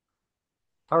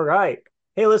All right.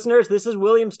 Hey, listeners, this is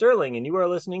William Sterling, and you are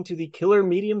listening to the Killer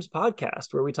Mediums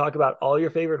podcast, where we talk about all your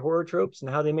favorite horror tropes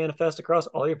and how they manifest across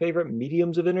all your favorite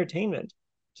mediums of entertainment.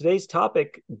 Today's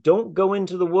topic, don't go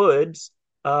into the woods,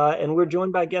 and we're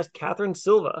joined by guest Katherine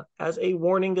Silva. As a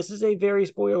warning, this is a very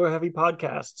spoiler-heavy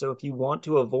podcast, so if you want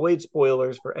to avoid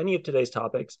spoilers for any of today's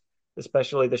topics,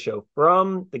 especially the show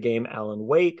From, the game Alan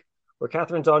Wake, or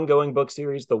Catherine's ongoing book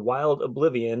series, The Wild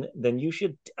Oblivion, then you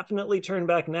should definitely turn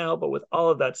back now. But with all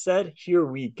of that said, here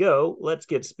we go. Let's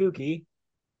get spooky.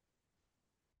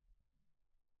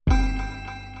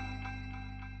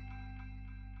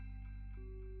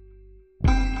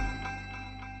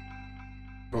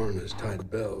 Coroners tied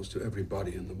bells to every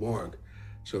body in the morgue,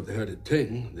 so if they heard a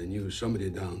ting, they knew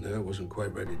somebody down there wasn't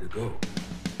quite ready to go.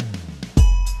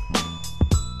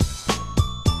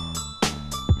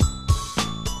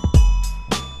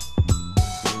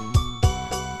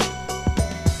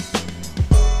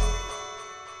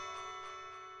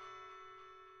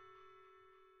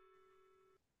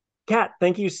 Kat,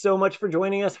 thank you so much for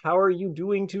joining us. How are you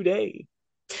doing today?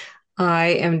 I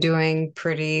am doing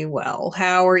pretty well.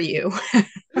 How are you?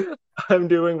 I'm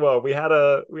doing well. We had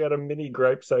a mini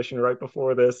gripe session right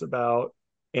before this about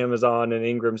Amazon and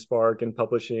Ingram Spark and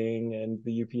publishing and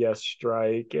the UPS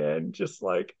strike, and just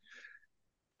like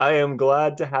I am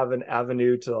glad to have an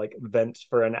avenue to like vent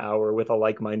for an hour with a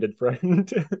like-minded friend.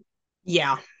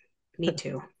 Yeah, me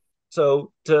too.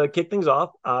 So, to kick things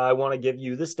off, I want to give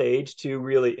you the stage to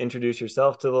really introduce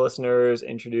yourself to the listeners,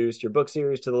 introduce your book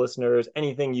series to the listeners,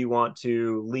 anything you want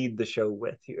to lead the show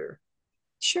with here.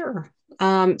 Sure.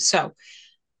 So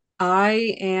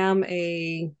I am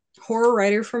a horror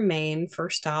writer from Maine,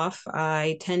 first off.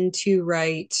 I tend to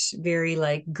write very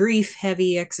like grief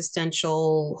heavy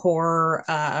existential horror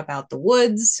about the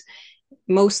woods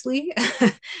mostly.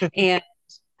 And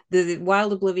the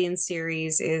Wild Oblivion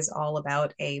series is all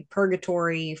about a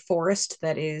purgatory forest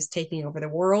that is taking over the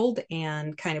world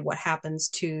and kind of what happens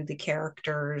to the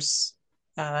characters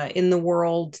in the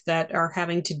world that are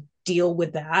having to deal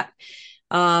with that.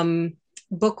 Um,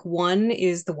 Book one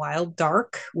is The Wild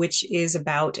Dark, which is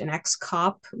about an ex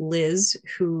cop, Liz,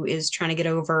 who is trying to get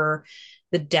over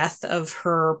the death of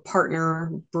her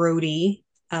partner, Brody.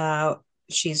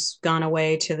 She's gone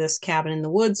away to this cabin in the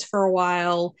woods for a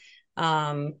while.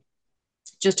 Um,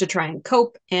 just to try and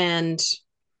cope. And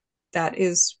that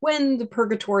is when the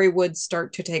purgatory would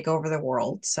start to take over the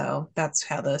world. So that's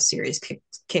how the series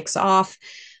kicks off.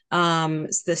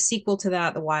 The sequel to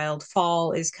that, The Wild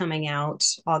Fall, is coming out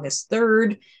August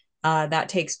 3rd. That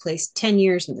takes place 10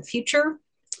 years in the future.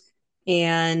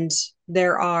 And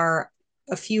there are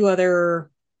a few other,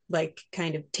 like,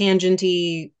 kind of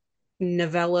tangenty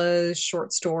novellas,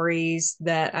 short stories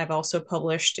that I've also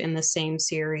published in the same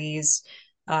series.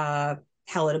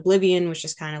 Hell Oblivion, which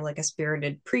is kind of like a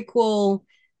spirited prequel.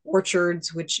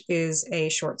 Orchards, which is a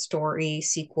short story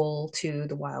sequel to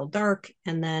The Wild Dark,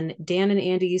 and then Dan and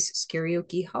Andy's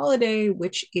Karaoke Holiday,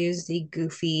 which is the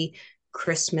goofy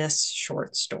Christmas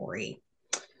short story.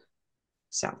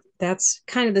 So that's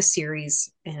kind of the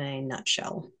series in a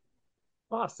nutshell.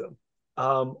 Awesome.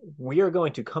 We are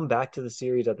going to come back to the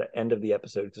series at the end of the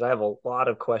episode because I have a lot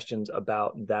of questions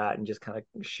about that and just kind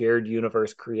of shared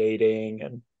universe creating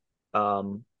and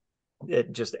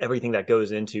just everything that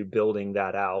goes into building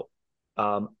that out.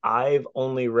 I've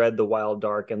only read The Wild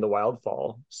Dark and The Wild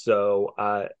Fall, so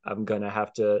I'm gonna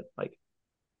have to like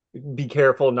be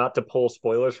careful not to pull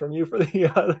spoilers from you for the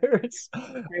others.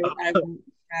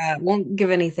 I won't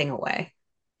give anything away.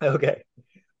 Okay.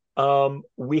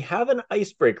 We have an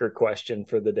icebreaker question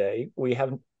for the day. We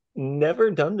have never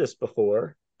done this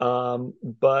before,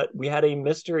 but we had a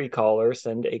mystery caller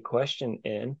send a question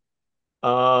in.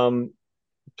 Um,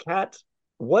 Kat,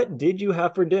 what did you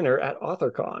have for dinner at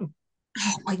AuthorCon?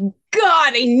 Oh my God,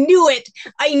 I knew it.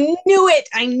 I knew it.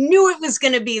 I knew it was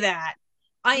going to be that.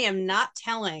 I am not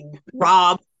telling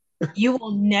Rob. You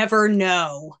will never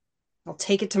know. I'll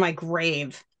take it to my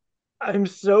grave. I'm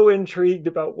so intrigued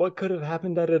about what could have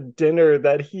happened at a dinner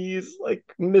that he's like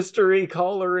mystery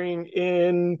collaring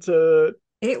into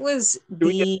It was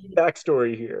doing the a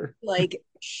backstory here. like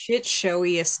shit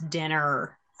showiest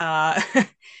dinner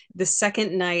the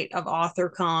second night of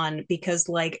AuthorCon because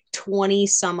like 20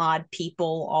 some odd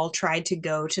people all tried to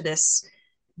go to this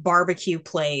barbecue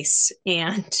place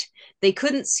and they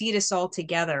couldn't seat us all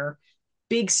together.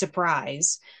 Big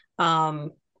surprise.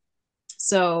 Um,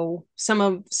 so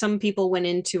some people went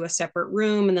into a separate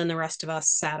room and then the rest of us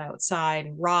sat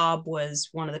outside. Rob was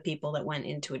one of the people that went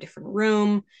into a different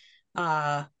room.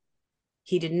 Uh,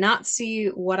 he did not see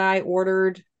what I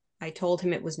ordered. I told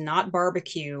him it was not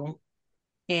barbecue.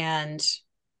 And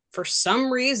for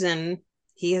some reason,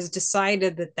 he has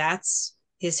decided that that's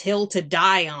his hill to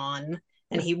die on,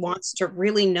 and he wants to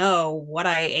really know what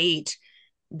I ate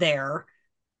there.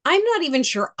 I'm not even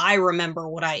sure I remember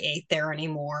what I ate there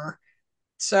anymore.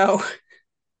 So,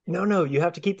 No, no, you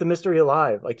have to keep the mystery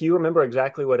alive. Like you remember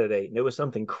exactly what it ate, and it was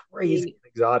something crazy and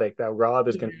exotic that Rob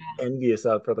is going to yeah, be envious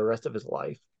of for the rest of his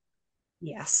life.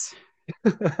 yes,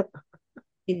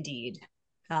 indeed.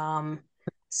 Um,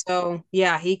 so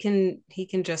yeah, he can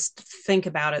just think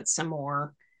about it some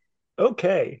more.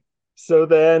 Okay, so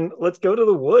then let's go to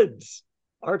the woods.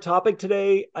 Our topic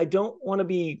today, I don't want to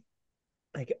be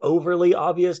like overly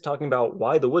obvious talking about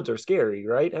why the woods are scary,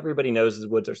 right? Everybody knows the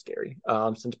woods are scary.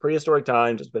 Since prehistoric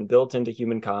times, it's been built into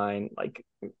humankind. Like,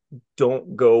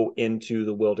 don't go into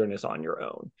the wilderness on your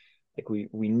own. Like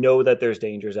we know that there's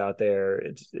dangers out there.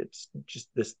 It's just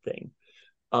this thing.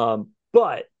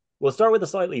 But we'll start with a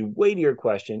slightly weightier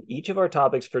question. Each of our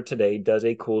topics for today does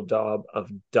a cool job of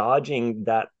dodging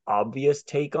that obvious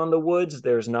take on the woods.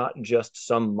 There's not just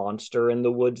some monster in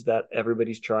the woods that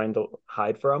everybody's trying to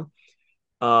hide from.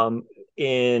 Um,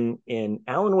 in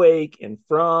Alan Wake, in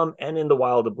From, and in the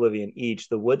Wild Oblivion, each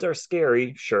the woods are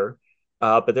scary, sure,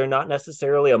 but they're not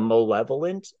necessarily a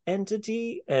malevolent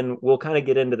entity, and we'll kind of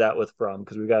get into that with From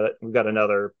because we've got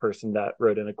another person that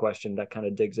wrote in a question that kind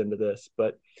of digs into this.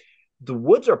 But the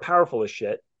woods are powerful as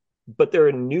shit, but they're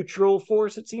a neutral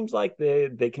force. It seems like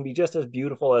they can be just as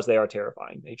beautiful as they are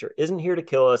terrifying. Nature isn't here to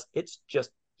kill us; it's just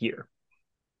here.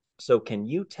 So, can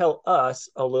you tell us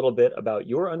a little bit about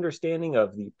your understanding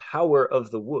of the power of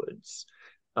the woods,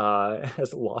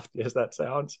 as lofty as that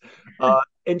sounds,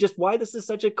 and just why this is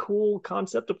such a cool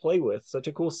concept to play with, such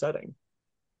a cool setting?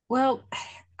 Well,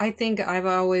 I think I've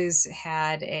always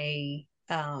had a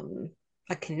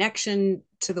connection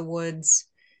to the woods.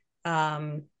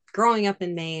 Growing up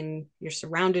in Maine, you're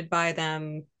surrounded by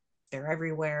them. They're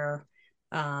everywhere.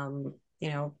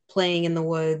 Playing in the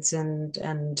woods and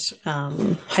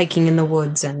hiking in the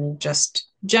woods and just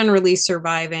generally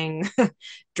surviving,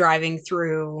 driving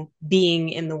through, being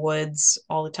in the woods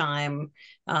all the time.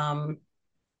 Um,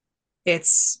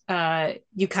 it's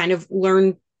You kind of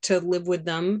learn to live with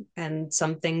them, and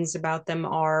some things about them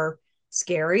are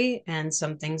scary, and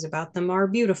some things about them are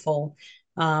beautiful.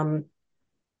 Um,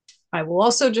 I will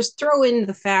also just throw in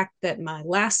the fact that my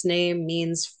last name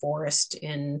means forest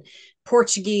in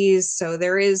Portuguese. So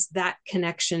there is that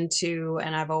connection too.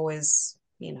 And I've always,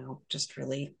 just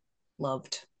really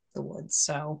loved the woods.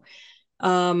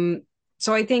 Um,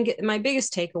 so I think my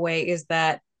biggest takeaway is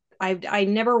that I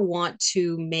never want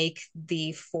to make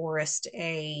the forest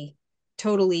a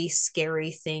totally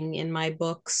scary thing in my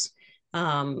books.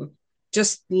 Um,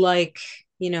 just like,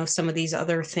 some of these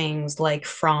other things like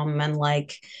From and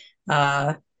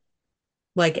uh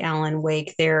like Alan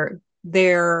Wake, they're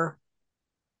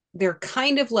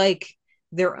kind of like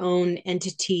their own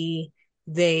entity.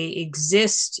 They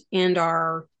exist and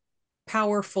are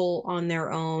powerful on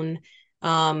their own.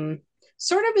 Um,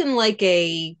 Sort of in like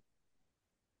a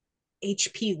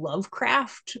HP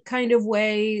Lovecraft kind of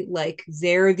way. Like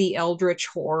they're the eldritch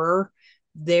horror.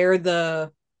 They're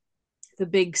the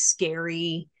big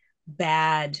scary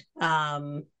bad.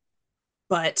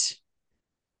 But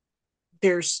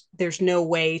there's no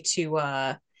way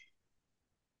to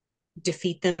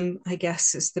defeat them, I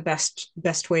guess is the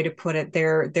best way to put it.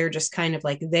 They're just kind of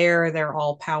like they're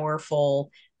all powerful,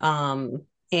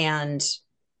 and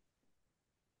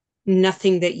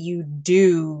nothing that you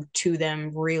do to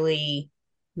them really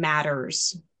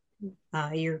matters.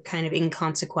 You're kind of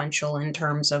inconsequential in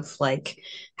terms of like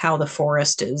how the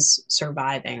forest is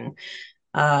surviving.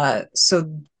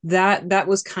 So that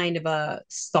was kind of a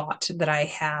thought that I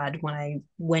had when I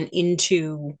went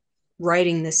into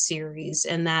writing this series,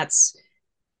 and that's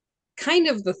kind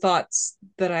of the thoughts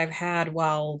that I've had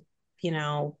while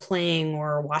playing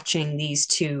or watching these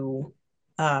two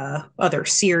other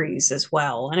series as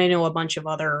well. And I know a bunch of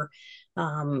other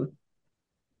um,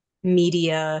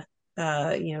 media,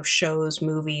 shows,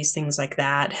 movies, things like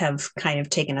that have kind of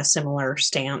taken a similar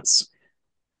stance.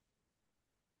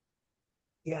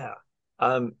 Yeah.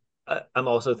 Um, I'm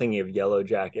also thinking of Yellow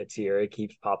Jackets here. It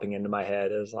keeps popping into my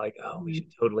head as like, oh, we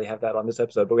should totally have that on this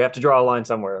episode, but we have to draw a line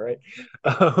somewhere,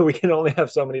 right? We can only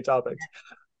have so many topics.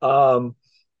 Um,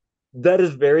 that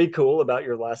is very cool about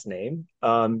your last name.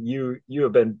 You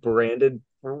have been branded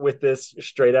with this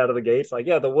straight out of the gates. Like,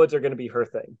 yeah, the woods are going to be her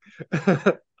thing.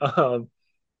 um,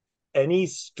 any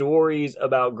stories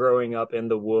about growing up in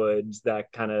the woods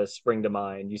that kind of spring to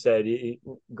mind? You said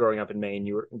growing up in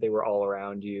Maine, they were all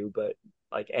around you, but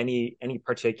like any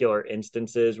particular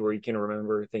instances where you can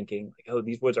remember thinking like, oh,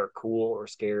 these woods are cool or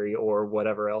scary or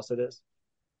whatever else it is?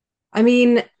 I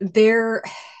mean, they're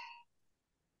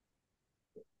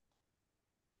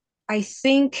I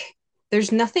think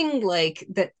there's nothing like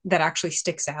that actually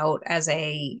sticks out as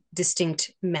a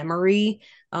distinct memory,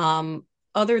 um,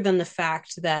 other than the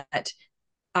fact that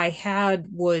I had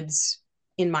woods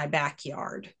in my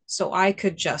backyard. So I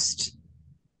could just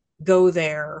go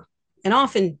there and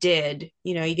often did.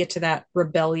 You get to that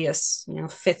rebellious,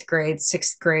 fifth grade,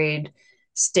 sixth grade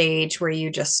stage where you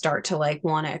just start to like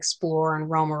want to explore and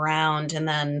roam around. And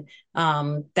then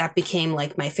that became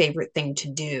like my favorite thing to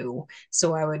do.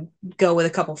 So I would go with a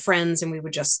couple friends and we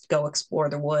would just go explore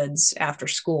the woods after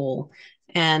school.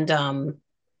 And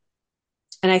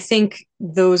I think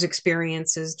those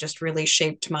experiences just really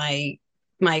shaped my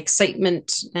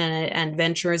excitement and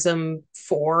adventurism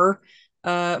for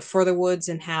the woods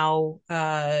and how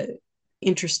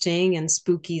interesting and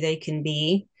spooky they can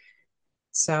be.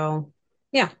 So,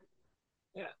 yeah.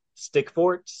 Yeah. Stick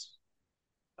forts.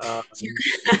 Um,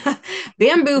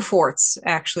 Bamboo forts,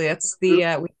 actually. That's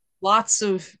lots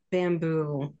of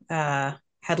bamboo.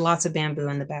 Had lots of bamboo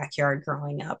in the backyard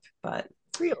growing up, but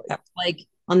really? that's like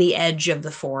on the edge of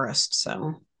the forest.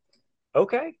 So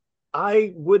Okay.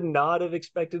 I would not have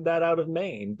expected that out of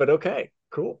Maine, but okay,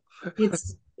 cool.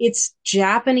 it's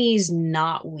Japanese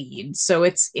knotweed. So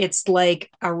it's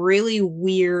like a really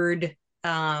weird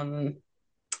um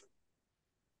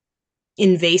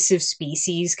invasive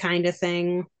species kind of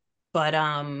thing. But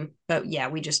yeah,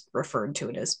 we just referred to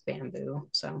it as bamboo.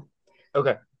 So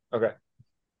Okay. Okay.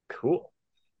 Cool.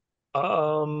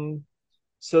 Um,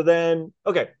 so then,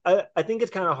 okay, I think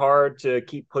it's kind of hard to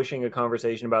keep pushing a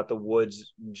conversation about the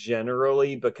woods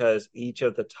generally because each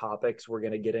of the topics we're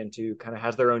going to get into kind of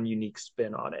has their own unique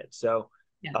spin on it. So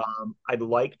yeah. I'd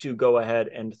like to go ahead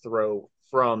and throw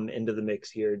From into the mix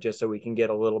here, just so we can get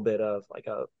a little bit of like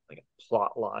a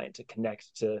plot line to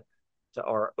connect to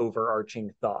our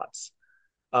overarching thoughts.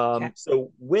 Okay.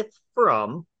 So with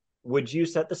From, would you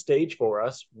set the stage for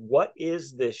us? What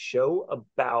is this show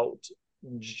about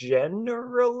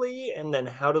generally, and then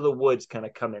how do the woods kind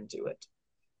of come into it?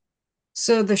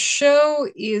 So the show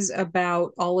is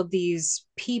about all of these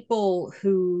people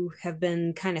who have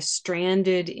been kind of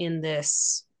stranded in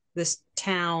this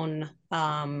town,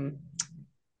 and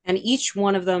each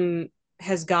one of them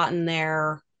has gotten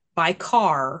there by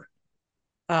car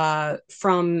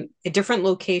from a different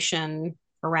location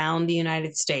around the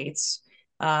United States.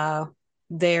 Uh,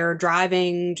 they're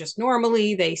driving just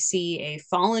normally. They see a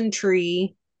fallen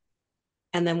tree,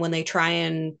 and then when they try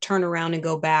and turn around and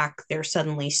go back, they're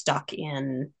suddenly stuck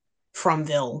in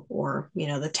Fromville, or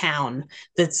the town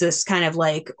that's this kind of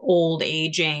like old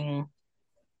aging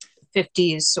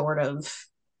 50s sort of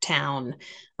town.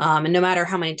 And no matter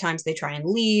how many times they try and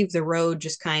leave, the road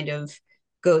just kind of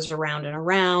goes around and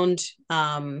around.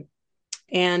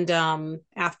 And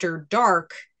after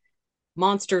dark,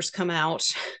 monsters come out,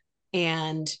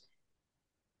 and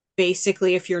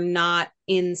basically, if you're not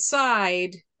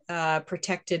inside,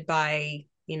 protected by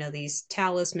these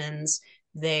talismans,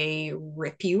 they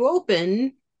rip you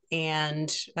open and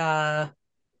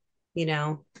you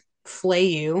know flay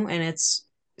you, and it's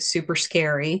super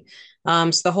scary.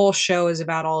 So the whole show is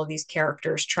about all of these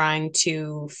characters trying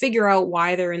to figure out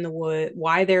why they're in the wood,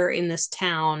 why they're in this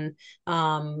town,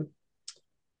 um,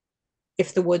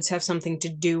 if the woods have something to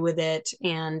do with it,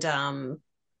 and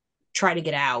try to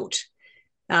get out.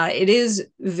 It is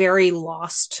very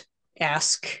Lost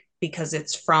esque because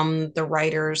it's from the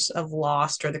writers of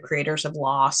Lost or the creators of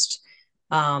Lost.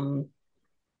 Um,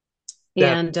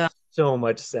 That and makes so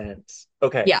much sense.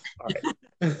 Okay, Yeah, all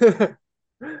right.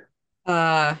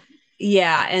 uh,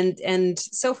 yeah, and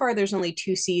so far there's only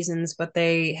two seasons, but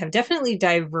they have definitely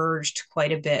diverged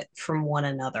quite a bit from one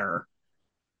another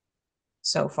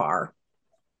so far.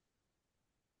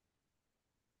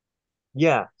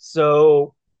 Yeah,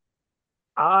 so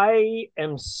I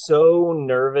am so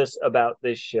nervous about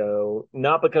this show,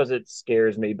 not because it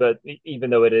scares me, but even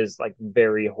though it is like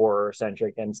very horror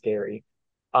centric and scary,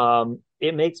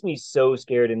 it makes me so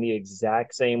scared in the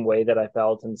exact same way that I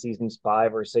felt in seasons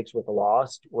 5 or 6 with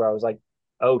Lost, where I was like,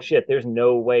 oh shit, there's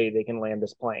no way they can land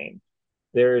this plane.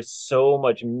 There's so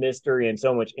much mystery and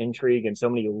so much intrigue and so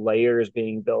many layers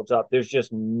being built up. There's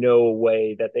just no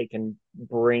way that they can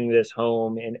bring this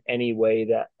home in any way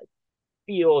that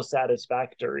feels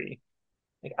satisfactory.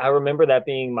 Like I remember that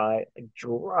being my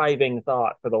driving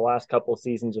thought for the last couple of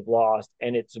seasons of Lost,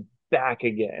 and it's back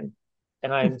again.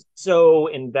 And I'm so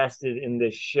invested in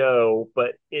this show,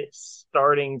 but it's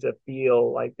starting to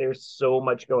feel like there's so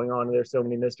much going on and there's so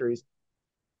many mysteries.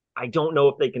 I don't know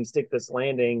if they can stick this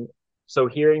landing. So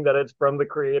hearing that it's from the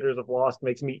creators of Lost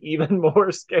makes me even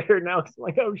more scared now. It's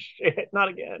like, oh shit, not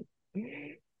again.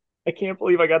 I can't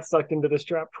believe I got sucked into this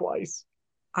trap twice.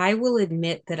 I will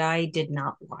admit that I did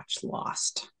not watch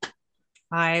Lost.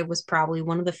 I was probably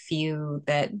one of the few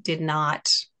that did not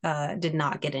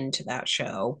get into that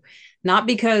show. Not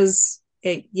because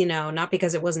not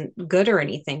because it wasn't good or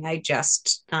anything.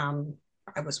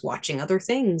 I was watching other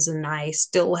things and I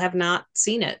still have not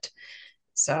seen it.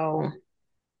 So,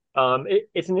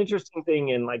 It's an interesting thing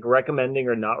in like recommending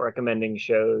or not recommending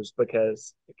shows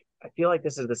because I feel like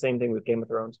this is the same thing with Game of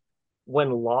Thrones.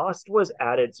 When Lost was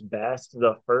at its best,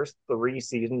 the first 3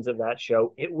 seasons of that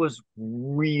show, it was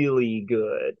really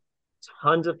good.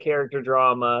 Tons of character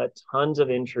drama, tons of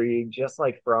intrigue, just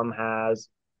like From has.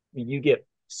 You get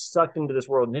sucked into this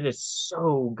world, and it is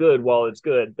so good while it's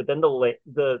good. But then the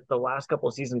last couple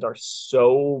of seasons are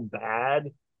so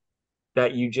bad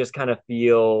that you just kind of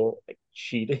feel like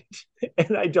cheated.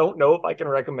 And I don't know if I can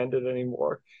recommend it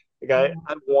anymore. Like I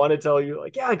want to tell you,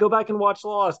 like, yeah, go back and watch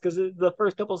Lost because the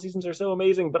first couple seasons are so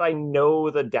amazing, but I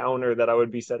know the downer that I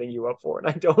would be setting you up for, and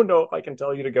I don't know if I can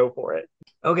tell you to go for it.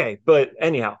 Okay, but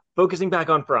anyhow, focusing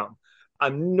back on From.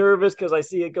 I'm nervous because I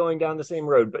see it going down the same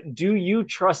road, but do you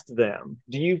trust them?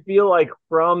 Do you feel like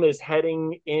From is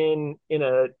heading in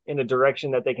a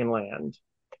direction that they can land?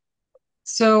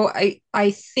 so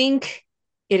I think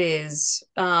it is.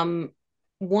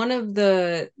 One of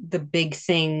the big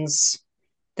things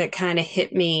that kind of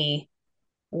hit me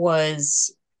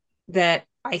was that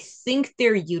I think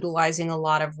they're utilizing a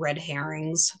lot of red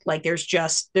herrings. Like there's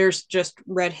just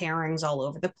red herrings all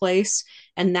over the place,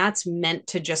 and that's meant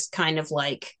to just kind of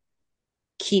like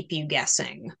keep you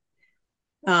guessing.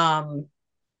 Um,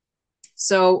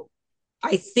 so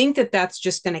I think that that's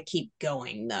just going to keep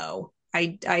going though.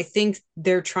 I think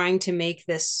they're trying to make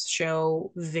this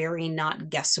show very not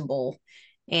guessable,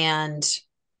 and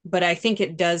but I think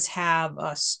it does have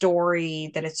a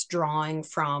story that it's drawing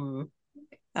from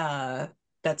uh,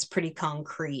 that's pretty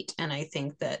concrete. And I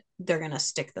think that they're going to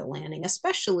stick the landing,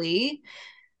 especially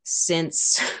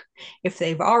since if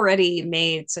they've already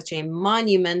made such a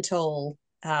monumental,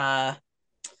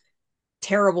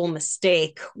 terrible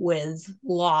mistake with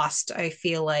Lost, I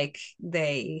feel like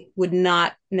they would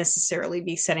not necessarily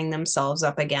be setting themselves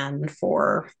up again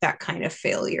for that kind of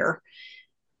failure.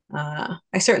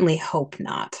 I certainly hope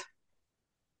not.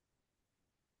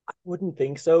 Wouldn't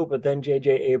think so, but then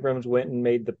J.J. Abrams went and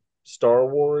made the Star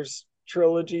Wars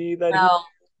trilogy that he Well,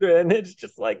 did, and it's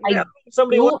just like, no, I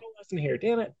somebody learned don't a lesson here.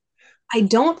 Damn it. I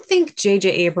don't think J.J.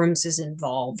 Abrams is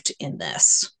involved in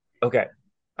this. Okay.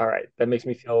 All right. That makes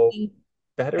me feel I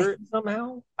better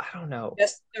somehow. I don't know.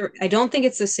 just I don't think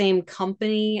it's the same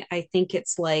company. I think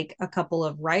it's like a couple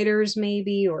of writers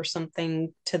maybe or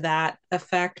something to that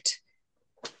effect.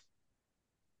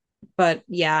 But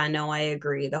yeah, no, I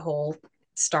agree. The whole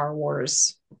Star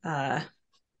Wars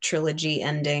trilogy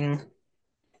ending,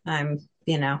 I'm,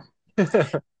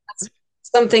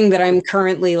 something that I'm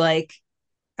currently like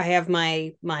I have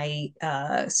my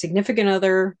significant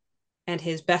other and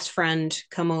his best friend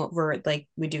come over. Like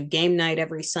we do game night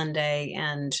every Sunday,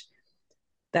 and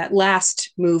that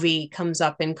last movie comes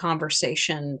up in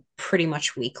conversation pretty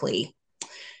much weekly.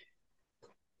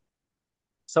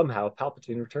 Somehow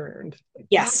Palpatine returned. Like,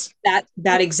 Yes, that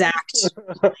exact.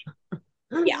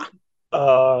 Yeah.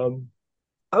 um,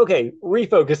 okay,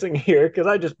 refocusing here because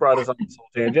I just brought us on this whole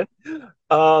tangent.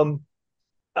 Um,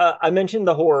 I mentioned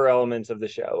the horror elements of the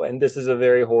show, and this is a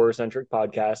very horror centric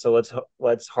podcast, so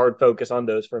let's hard focus on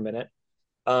those for a minute.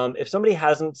 If somebody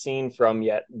hasn't seen From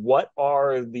yet, what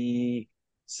are the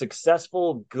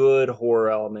successful good horror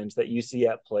elements that you see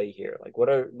at play here? Like, what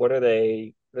are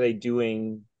they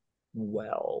doing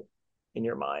well in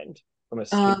your mind from a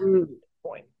scale Um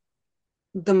point?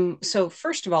 the so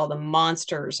first of all, the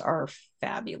monsters are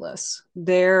fabulous.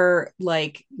 They're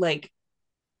like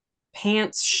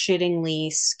pants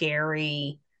shittingly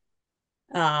scary.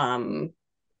 Um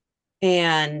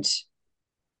and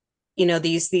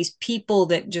these people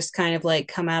that just kind of like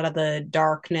come out of the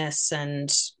darkness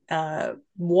and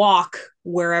walk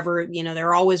wherever,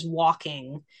 they're always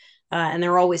walking, and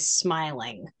they're always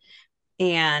smiling,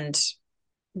 and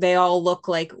they all look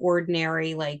like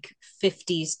ordinary like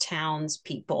 50s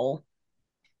townspeople,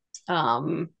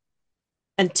 um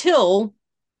until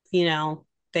you know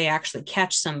they actually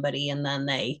catch somebody, and then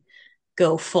they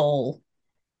go full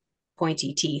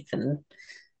pointy teeth and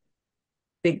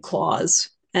big claws.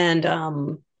 And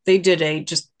they did a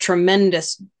just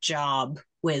tremendous job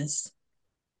with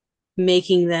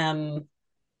making them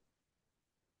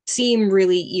seem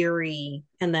really eerie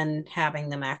and then having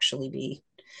them actually be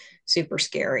super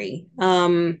scary.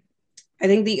 I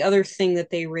think the other thing that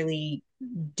they really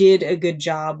did a good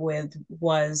job with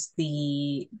was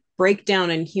the breakdown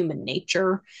in human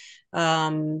nature.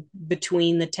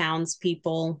 between the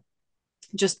townspeople,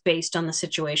 just based on the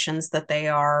situations that they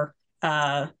are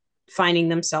uh, finding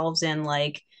themselves in.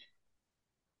 Like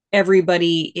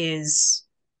everybody is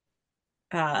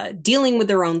dealing with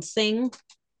their own thing,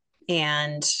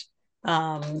 and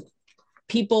um,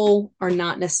 people are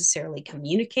not necessarily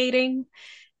communicating,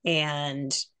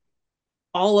 and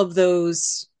all of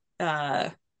those uh,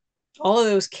 all of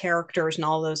those characters and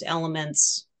all those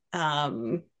elements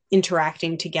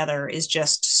interacting together is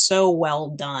just so well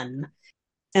done.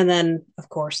 And then, of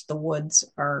course, the woods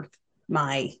are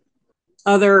my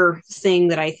other thing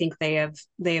that I think they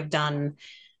have done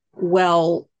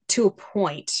well to a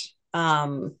point.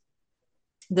 The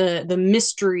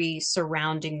mystery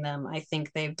surrounding them, I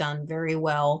think they've done very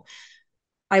well.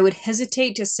 I would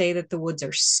hesitate to say that the woods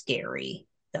are scary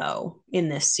though in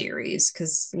this series,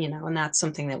 because and that's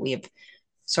something that we have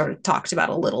sort of talked about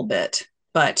a little bit,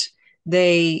 but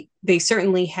they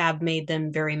certainly have made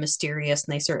them very mysterious,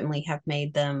 and they certainly have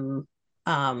made them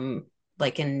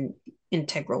like an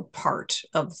integral part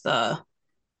of the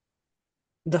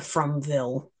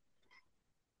Fromville.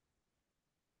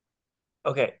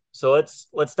 Okay, so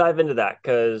let's dive into that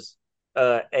because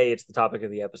A, it's the topic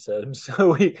of the episode,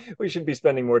 so we should be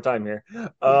spending more time here.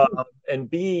 And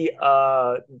B,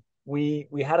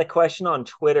 we had a question on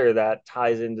Twitter that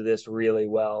ties into this really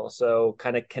well. So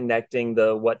kind of connecting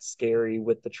the what's scary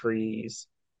with the trees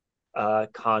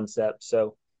concept.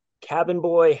 So Cabin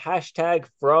Boy, hashtag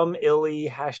from Illy,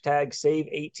 hashtag save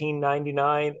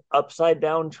 1899, upside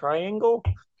down triangle.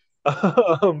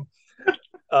 um,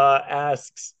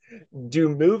 asks, do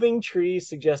moving trees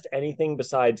suggest anything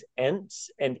besides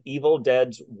Ents and Evil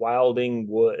Dead's Wilding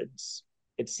Woods?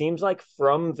 It seems like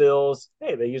Fromville's,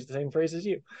 hey, they use the same phrase as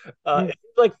you. It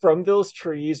seems like Fromville's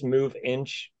trees move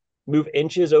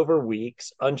inches over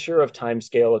weeks, unsure of time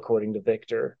scale according to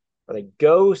Victor. Are they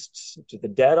ghosts? Do the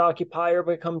dead occupy or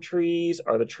become trees?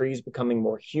 Are the trees becoming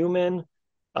more human?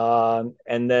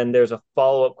 And then there's a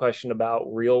follow-up question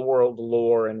about real world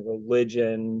lore and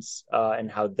religions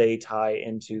and how they tie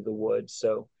into the woods.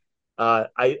 So I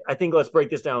think let's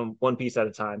break this down one piece at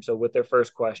a time. So with their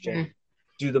first question,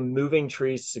 do the moving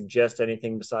trees suggest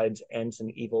anything besides Ents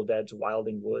and Evil Dead's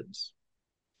Wilding Woods?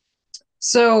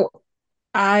 So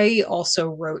I also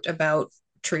wrote about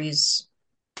trees,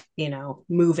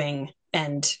 moving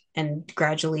and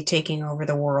gradually taking over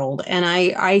the world. And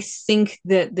I think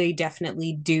that they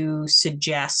definitely do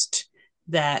suggest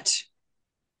that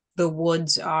the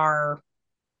woods are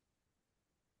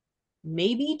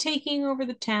maybe taking over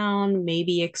the town,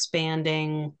 maybe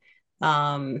expanding.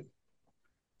 Um,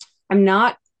 I'm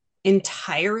not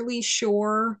entirely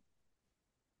sure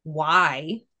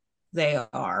why they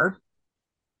are.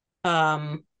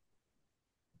 Um,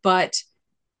 but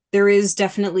there is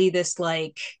definitely this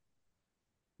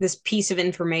piece of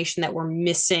information that we're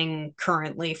missing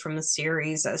currently from the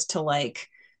series as to like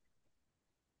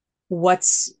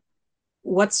what's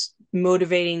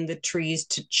motivating the trees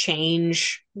to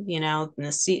change. In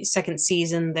the second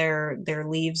season, their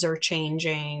leaves are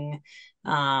changing.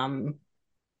 um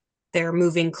they're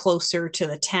moving closer to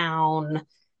the town.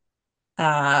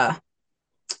 uh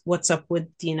what's up with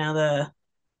the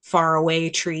far away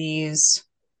trees?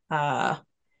 uh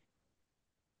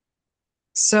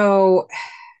so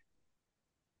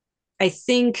I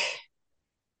think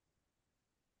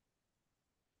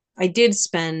I did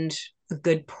spend a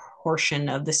good portion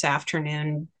of this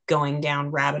afternoon going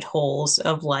down rabbit holes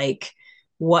of like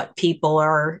what people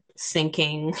are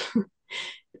thinking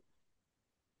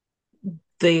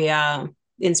the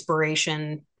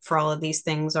inspiration for all of these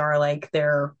things are, like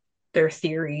their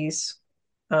theories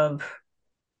of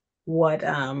what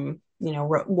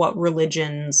what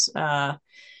religions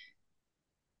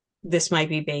this might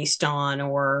be based on,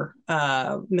 or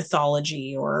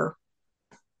mythology or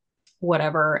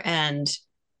whatever. And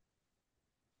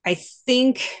I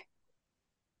think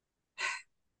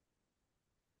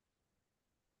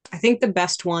I think the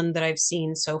best one that I've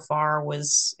seen so far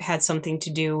was had something to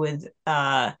do with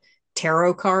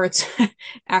tarot cards,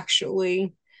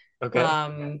 actually, Okay.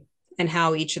 um, and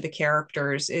how each of the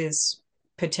characters is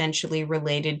potentially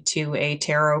related to a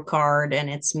tarot card and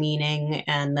its meaning,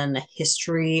 and then the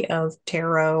history of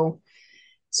tarot.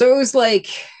 So it was like,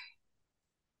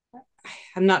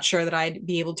 I'm not sure that I'd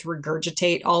be able to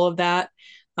regurgitate all of that,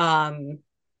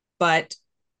 but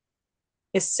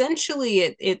essentially,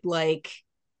 it like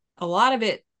a lot of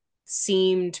it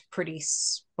seemed pretty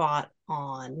spot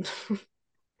on.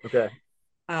 Okay.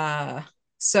 uh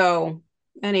so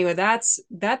anyway, that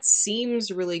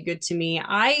seems really good to me.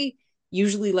 I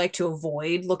usually like to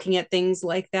avoid looking at things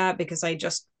like that because I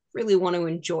just really want to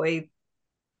enjoy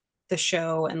the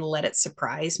show and let it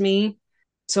surprise me.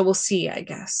 So we'll see, I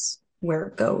guess, where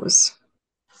it goes.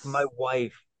 My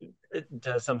wife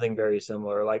does something very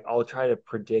similar. Like I'll try to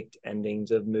predict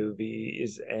endings of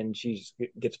movies, and she just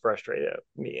gets frustrated at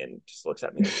me and just looks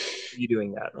at me like, "Are you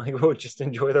doing that?" Like, well, just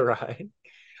enjoy the ride.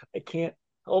 I can't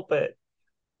help it.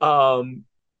 Um,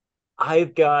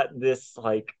 I've got this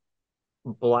like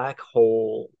black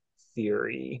hole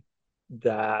theory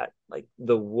that like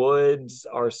the woods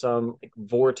are some like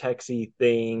vortexy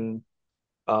thing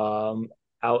um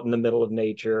out in the middle of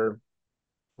nature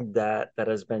that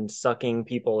has been sucking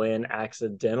people in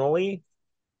accidentally.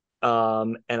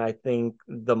 And I think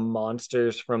the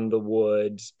monsters from the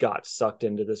woods got sucked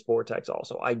into this vortex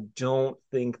also. I don't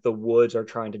think the woods are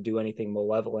trying to do anything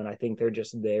malevolent. I think they're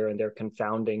just there and they're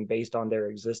confounding based on their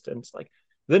existence. Like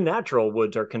the natural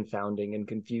woods are confounding and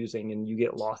confusing and you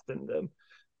get lost in them.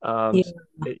 Yeah.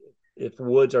 So if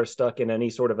woods are stuck in any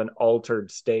sort of an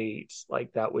altered state,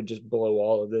 like that would just blow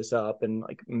all of this up, and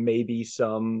like maybe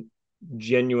some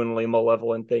genuinely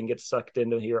malevolent thing gets sucked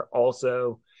into here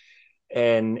also,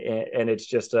 and it's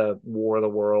just a war of the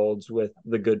worlds with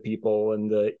the good people and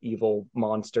the evil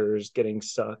monsters getting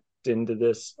sucked into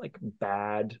this like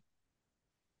bad,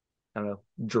 I don't know,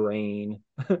 drain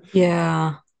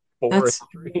Yeah. That's,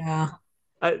 forestry. yeah.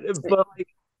 But like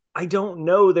I don't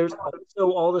know, there's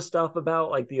also all the stuff about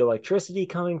like the electricity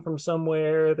coming from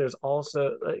somewhere. There's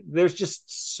also like there's just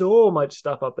so much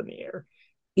stuff up in the air.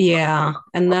 Yeah,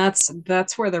 and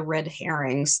that's where the red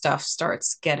herring stuff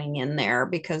starts getting in there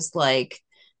because like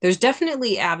there's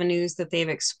definitely avenues that they've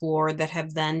explored that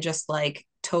have then just like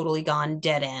totally gone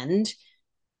dead end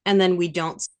and then we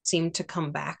don't seem to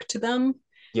come back to them.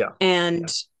 Yeah. And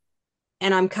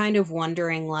and I'm kind of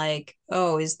wondering like,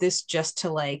 oh, is this just to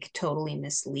like totally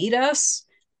mislead us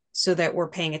so that we're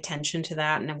paying attention to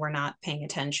that and we're not paying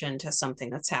attention to something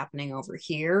that's happening over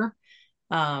here?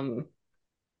 Um,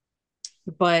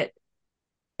 but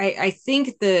I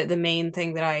think the main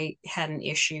thing that I had an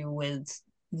issue with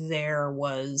there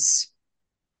was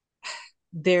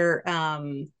their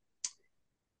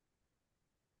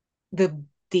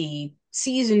the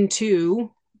season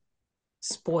two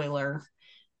spoiler,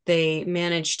 they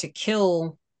managed to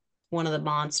kill one of the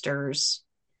monsters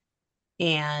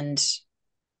and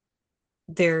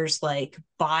there's like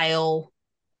bile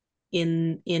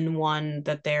in one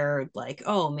that they're like,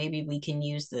 oh, maybe we can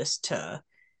use this to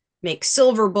make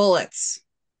silver bullets.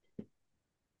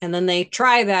 And then they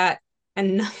try that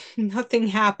and nothing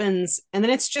happens. And then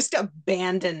it's just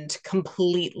abandoned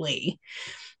completely.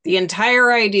 The entire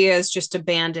idea is just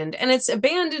abandoned. And it's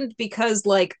abandoned because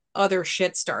like other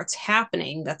shit starts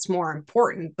happening that's more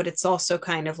important. But it's also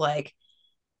kind of like,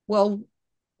 well,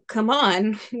 come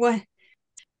on. What?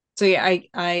 So yeah,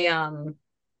 I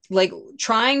like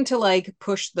trying to like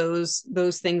push those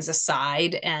things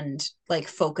aside and like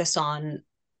focus on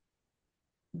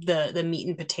the meat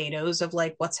and potatoes of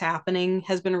like what's happening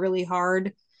has been really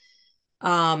hard.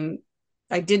 Um,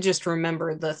 I did just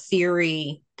remember the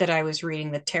theory that I was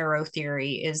reading, the tarot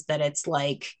theory, is that it's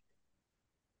like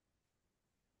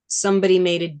somebody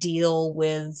made a deal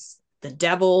with the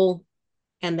devil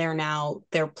and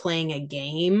they're playing a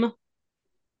game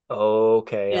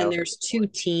Okay. and there's two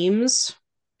teams.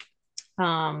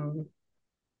 Um,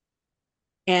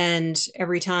 and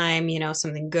every time, you know,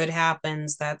 something good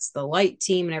happens, that's the light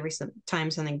team, and every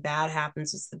time something bad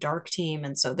happens, it's the dark team.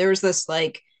 And so there's this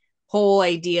like whole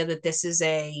idea that this is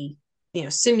a, you know,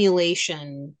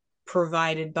 simulation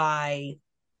provided by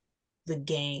the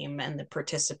game and the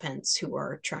participants who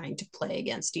are trying to play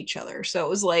against each other. So it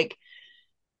was like it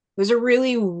was a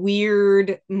really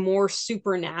weird, more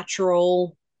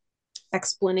supernatural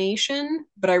explanation,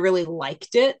 but I really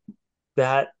liked it.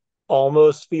 That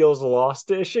almost feels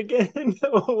lostish again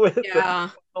with the Yeah.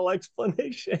 final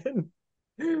explanation.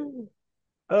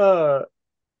 Uh,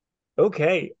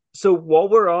 okay. So while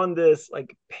we're on this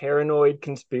like paranoid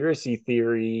conspiracy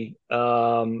theory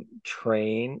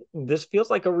train, this feels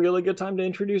like a really good time to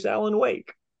introduce Alan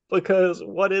Wake. Because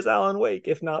what is Alan Wake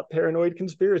if not paranoid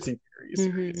conspiracy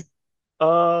theories? Mm-hmm.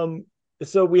 Um,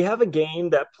 so we have a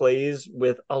game that plays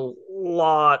with a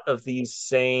lot of these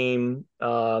same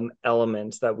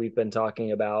elements that we've been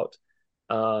talking about.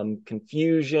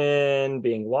 Confusion,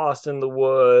 being lost in the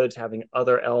woods, having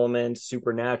other elements,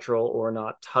 supernatural or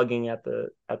not, tugging at the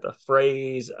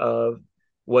phrase of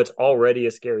what's already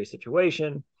a scary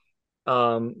situation.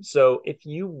 So if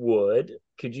you would,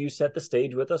 could you set the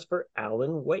stage with us for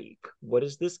Alan Wake? What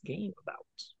is this game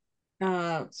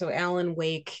about? So Alan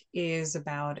Wake is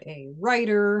about a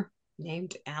writer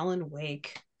named Alan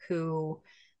Wake who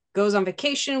goes on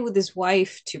vacation with his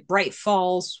wife to Bright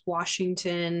Falls,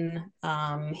 Washington.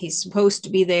 He's supposed to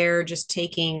be there just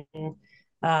taking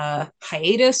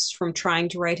hiatus from trying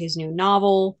to write his new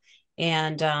novel.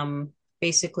 And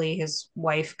basically, his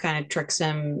wife kind of tricks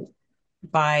him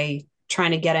by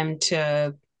trying to get him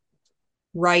to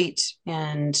write.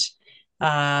 And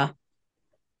uh,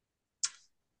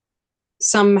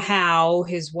 somehow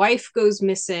his wife goes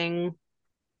missing.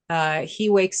 He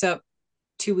wakes up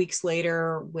 2 weeks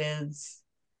later with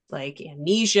like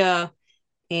amnesia,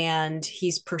 and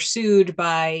he's pursued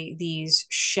by these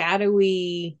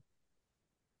shadowy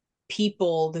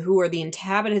people who are the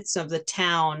inhabitants of the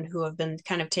town who have been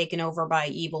kind of taken over by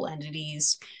evil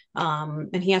entities.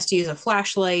 And he has to use a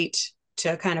flashlight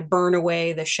to kind of burn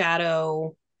away the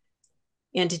shadow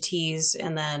entities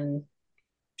and then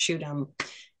shoot them.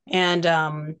 And,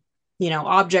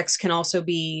 objects can also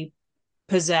be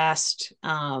possessed.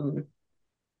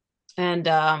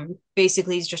 And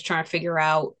basically, he's just trying to figure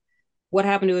out what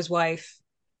happened to his wife,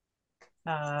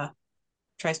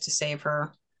 tries to save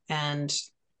her. And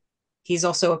he's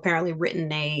also apparently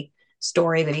written a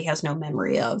story that he has no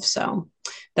memory of. So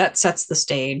that sets the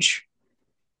stage.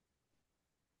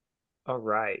 All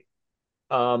right.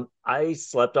 I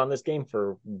slept on this game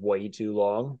for way too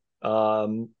long.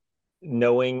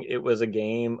 Knowing it was a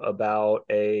game about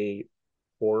a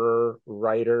horror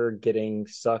writer getting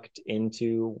sucked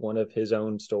into one of his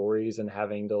own stories and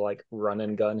having to like run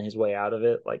and gun his way out of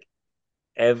it. Like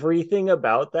everything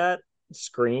about that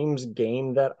screams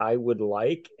game that I would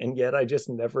like, and yet I just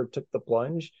never took the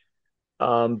plunge.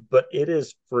 But it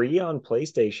is free on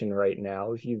PlayStation right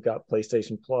now if you've got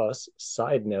PlayStation Plus.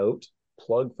 Side note,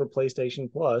 plug for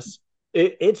PlayStation Plus.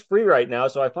 It's free right now,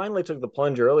 so I finally took the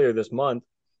plunge earlier this month.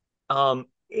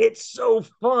 It's so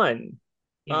fun.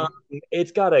 Yeah.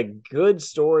 It's got a good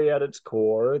story at its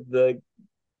core. The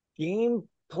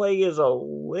gameplay is a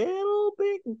little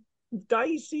bit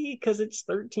dicey because it's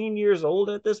 13 years old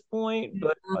at this point,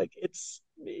 but like it's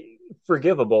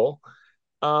forgivable.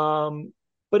 But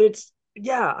it's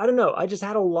yeah, I don't know. I just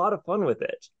had a lot of fun with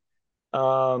it.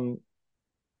 Um,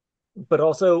 but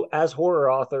also as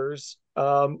horror authors,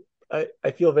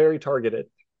 I feel very targeted,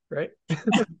 right?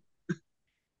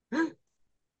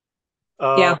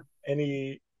 Um, Yeah.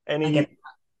 any I get any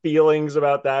feelings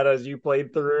about that as you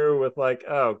played through with like,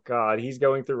 oh God, he's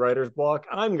going through writer's block.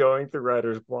 I'm going through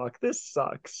writer's block. This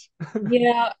sucks.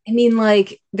 Yeah, I mean,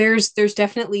 like there's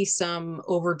definitely some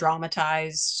over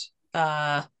dramatized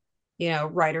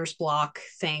writer's block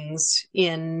things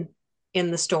in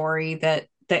the story that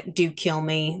do kill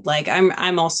me. Like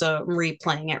I'm also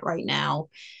replaying it right now,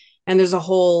 and there's a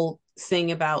whole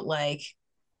thing about like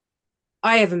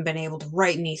I haven't been able to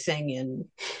write anything in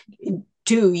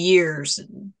 2 years,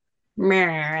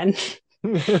 and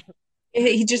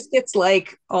he just gets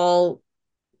like all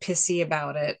pissy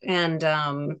about it. And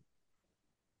I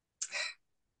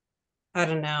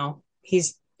don't know.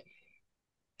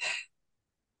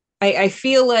 I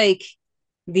feel like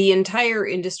the entire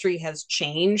industry has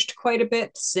changed quite a bit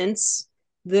since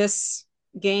this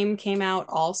game came out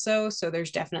also. So there's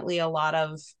definitely a lot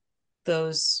of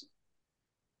those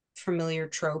familiar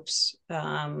tropes.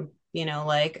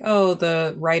 Like, oh,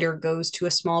 the writer goes to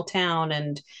a small town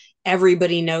and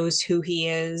everybody knows who he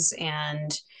is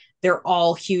and they're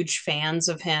all huge fans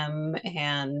of him.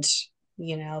 And,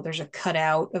 there's a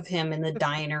cutout of him in the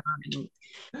diner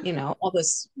and, all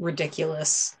this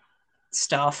ridiculous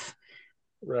stuff.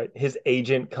 Right. His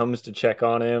agent comes to check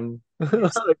on him.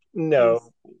 It's Like, his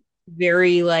no.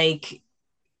 very like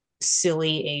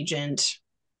silly agent.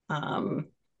 Um,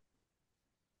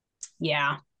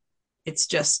 yeah, it's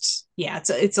just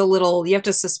it's a little you have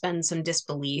to suspend some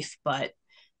disbelief,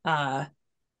 uh,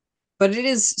 but it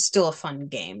is still a fun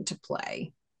game to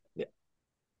play. Yeah.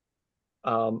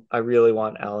 I really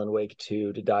want Alan Wake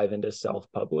 2 to dive into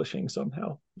self-publishing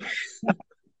somehow.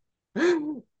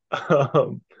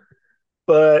 um,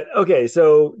 but okay,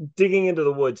 so digging into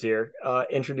the woods here,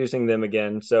 introducing them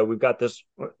again. So we've got this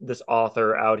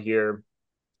author out here.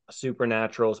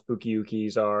 Supernatural spooky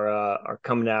ookies are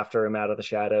coming after him out of the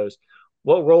shadows.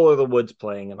 What role are the woods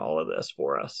playing in all of this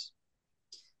for us?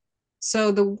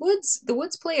 So the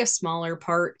woods play a smaller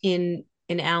part in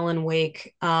Alan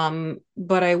Wake,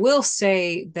 but I will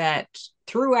say that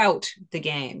throughout the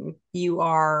game, you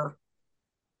are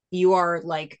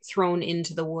like thrown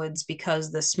into the woods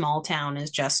because the small town is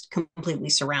just completely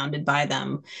surrounded by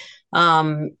them.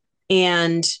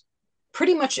 And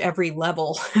pretty much every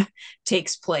level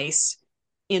takes place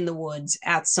in the woods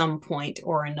at some point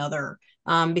or another,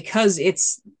 because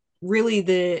it's really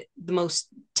the most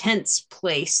tense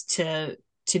place to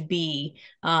be.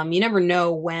 You never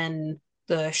know when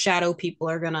the shadow people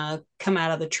are gonna come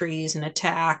out of the trees and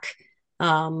attack.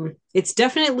 It's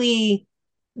definitely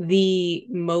the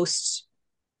most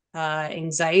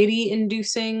anxiety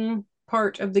inducing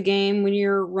part of the game when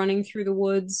you're running through the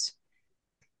woods.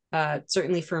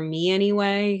 Certainly for me,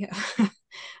 anyway.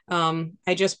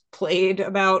 I just played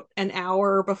about an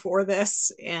hour before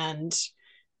this, and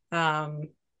um,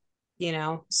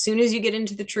 as soon as you get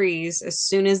into the trees, as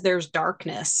soon as there's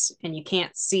darkness and you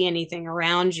can't see anything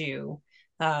around you,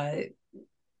 uh,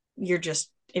 you're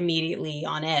just immediately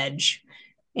on edge.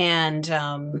 And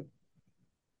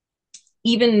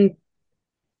even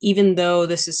even though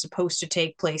this is supposed to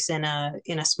take place in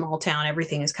a small town,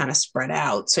 everything is kind of spread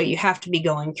out. So you have to be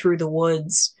going through the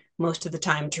woods most of the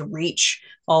time to reach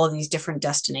all of these different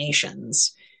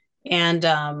destinations. And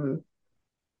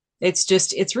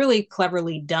it's really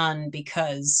cleverly done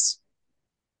because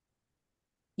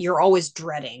you're always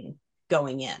dreading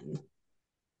going in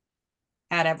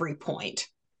at every point.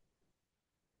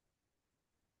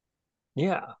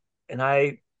 Yeah.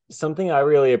 And something I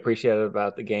really appreciated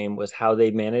about the game was how they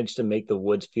managed to make the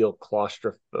woods feel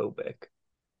claustrophobic,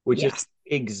 which is Yes.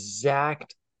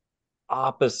 exact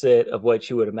opposite of what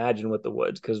you would imagine with the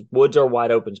woods, because woods are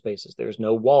wide open spaces. There's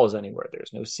no walls anywhere,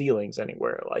 there's no ceilings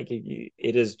anywhere. Like it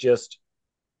is just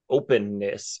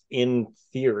openness in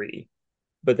theory.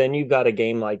 But then you've got a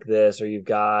game like this, or you've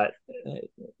got,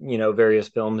 various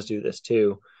films do this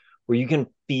too, where you can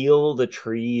feel the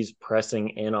trees pressing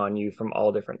in on you from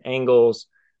all different angles.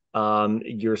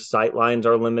 Your sight lines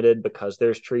are limited because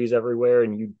there's trees everywhere,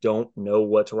 and you don't know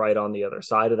what's right on the other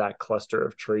side of that cluster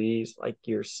of trees. Like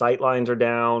your sight lines are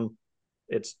down,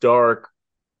 it's dark,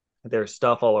 there's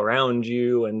stuff all around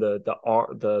you, and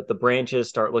the branches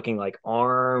start looking like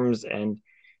arms, and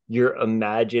your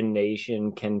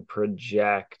imagination can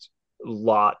project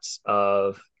lots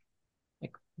of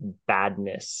like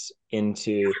badness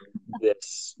into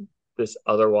this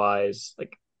otherwise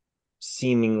like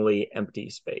seemingly empty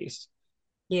space.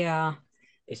 Yeah.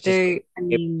 It's just I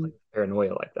mean,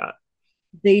 paranoia like that.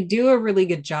 they do a really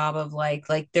good job of like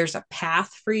there's a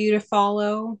path for you to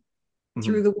follow Mm-hmm.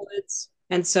 through the woods.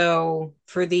 And so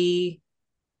for the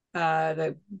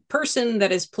person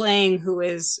that is playing who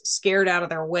is scared out of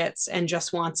their wits and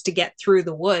just wants to get through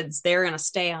the woods, they're going to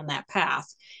stay on that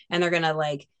path, and they're going to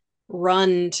like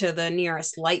run to the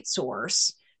nearest light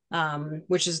source,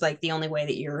 which is like the only way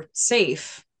that you're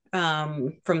safe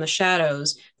from the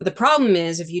shadows. But the problem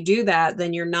is, if you do that,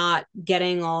 then you're not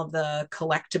getting all the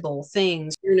collectible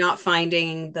things. You're not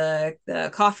finding the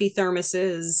coffee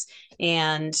thermoses,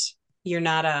 and you're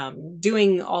not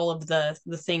doing all of the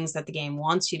things that the game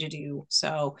wants you to do.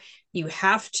 So you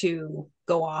have to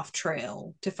go off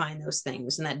trail to find those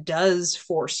things, and that does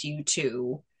force you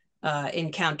to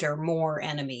encounter more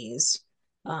enemies.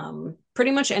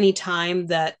 Pretty much any time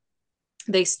that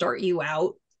they start you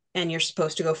out and you're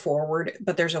supposed to go forward,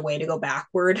 but there's a way to go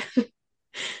backward.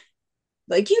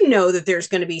 Like, that there's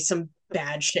going to be some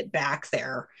bad shit back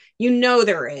there.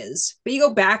 There is, but you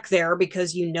go back there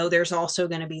because there's also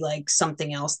going to be like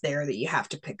something else there that you have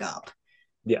to pick up.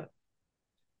 Yeah.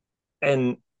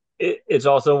 And it's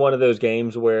also one of those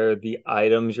games where the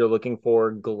items you're looking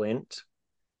for glint. So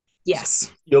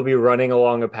Yes. you'll be running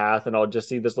along a path, and I'll just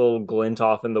see this little glint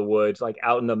off in the woods, like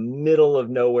out in the middle of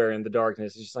nowhere in the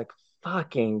darkness. It's just like,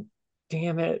 fucking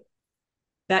damn it.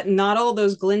 That not all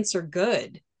those glints are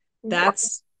good.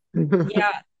 That's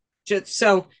yeah. Just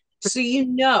so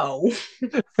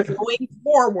going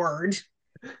forward,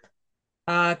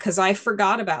 because I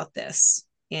forgot about this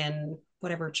in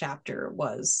whatever chapter it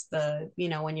was.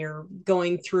 When you're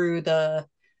going through the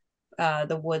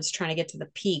woods trying to get to the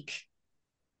peak,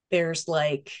 there's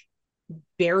like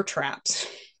bear traps.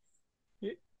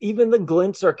 Even the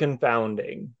glints are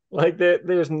confounding. Like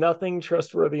there's nothing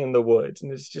trustworthy in the woods,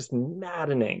 and it's just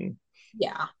maddening.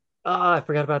 Yeah. Ah, I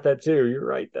forgot about that too. You're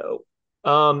right though.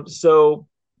 So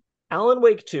Alan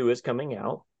Wake 2 is coming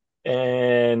out,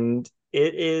 and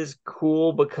it is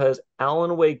cool because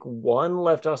Alan Wake 1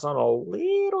 left us on a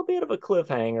little bit of a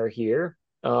cliffhanger here.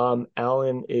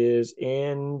 Alan is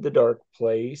in the dark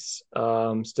place,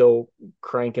 still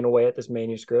cranking away at this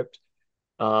manuscript.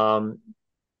 Um,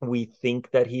 we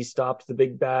think that he stopped the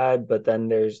big bad, but then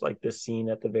there's like this scene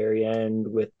at the very end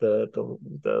with the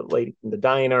lady in the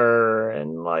diner,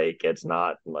 and like it's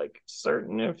not like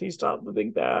certain if he stopped the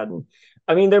big bad. And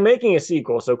I mean, they're making a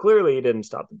sequel, so clearly he didn't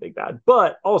stop the big bad.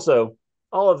 But also,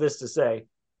 all of this to say,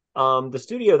 the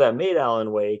studio that made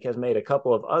Alan Wake has made a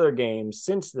couple of other games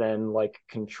since then, like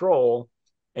Control,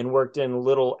 and worked in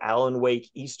little Alan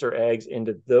Wake Easter eggs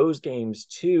into those games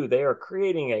too. They are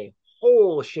creating a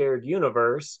whole shared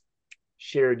universe.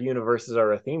 shared universes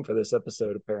are a theme for this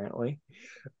episode, apparently.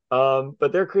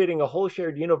 But they're creating a whole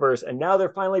shared universe, and now they're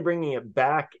finally bringing it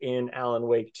back in Alan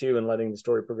Wake 2 and letting the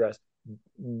story progress.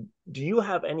 Do you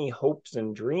have any hopes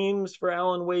and dreams for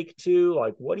Alan Wake 2?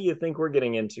 Like, what do you think we're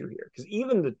getting into here? Because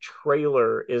even the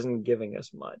trailer isn't giving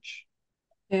us much.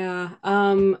 Yeah.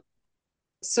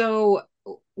 So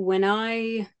when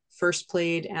I first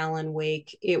played Alan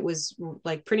Wake, it was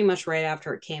like pretty much right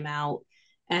after it came out.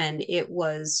 And it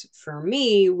was for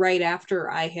me right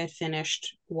after I had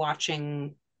finished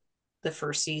watching the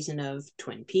first season of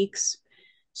Twin Peaks.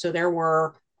 So there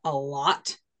were a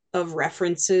lot of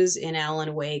references in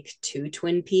Alan Wake to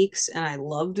Twin Peaks, and I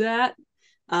loved that.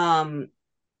 Um,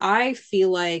 I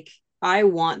feel like I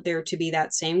want there to be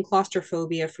that same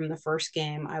claustrophobia from the first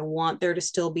game. I want there to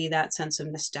still be that sense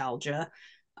of nostalgia.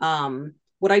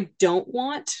 What I don't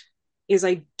want is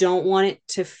I don't want it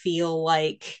to feel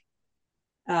like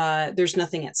there's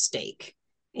nothing at stake.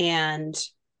 And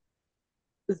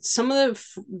some of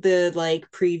the like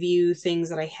preview things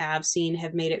that I have seen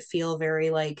have made it feel very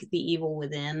like The Evil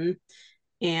Within,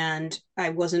 and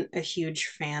I wasn't a huge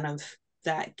fan of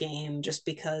that game just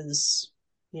because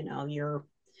you're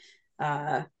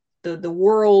uh the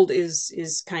world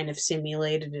is kind of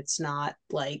simulated. It's not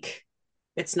like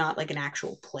an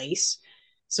actual place.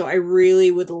 So I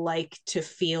really would like to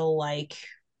feel like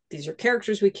these are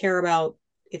characters we care about.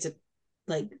 It's a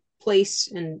like place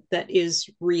and that is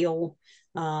real,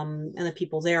 and the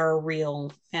people there are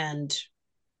real, and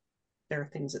there are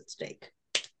things at stake.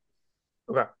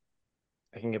 Okay,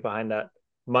 I can get behind that.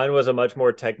 Mine was a much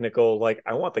more technical, like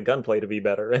I want the gunplay to be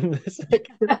better in this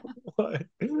second one.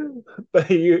 But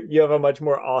you have a much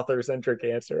more author centric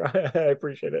answer. I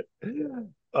appreciate it.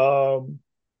 Um,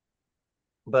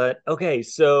 but okay,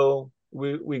 so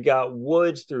we've got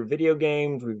Woods through video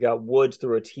games, we've got Woods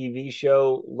through a TV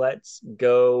show. Let's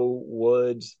go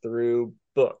Woods through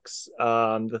books.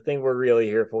 The thing we're really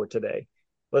here for today.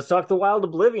 Let's talk the Wild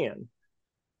Oblivion.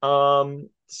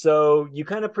 So you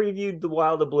kind of previewed the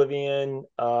Wild Oblivion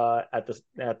at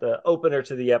the opener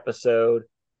to the episode.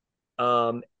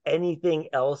 Anything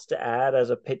else to add as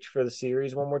a pitch for the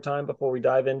series one more time before we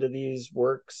dive into these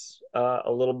works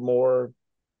a little more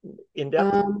in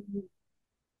depth? um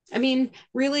I mean,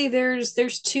 really, there's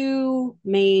two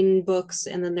main books,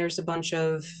 and then there's a bunch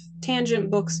of tangent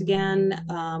books again,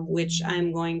 which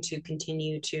I'm going to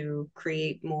continue to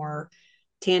create more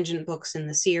tangent books in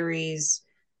the series.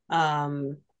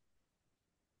 Um,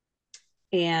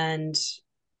 and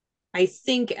I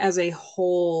think as a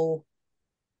whole,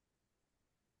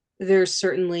 there's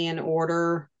certainly an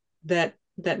order that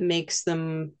makes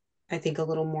them, I think, a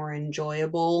little more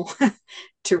enjoyable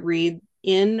to read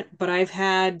in. But I've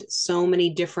had so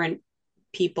many different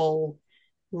people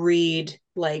read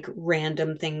like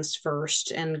random things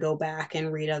first and go back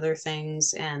and read other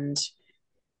things, and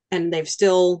they've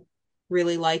still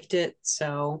really liked it.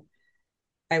 So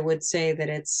I would say that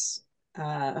it's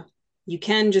you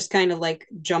can just kind of like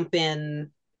jump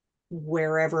in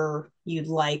wherever you'd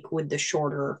like with the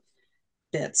shorter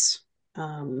bits.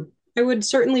 I would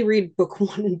certainly read book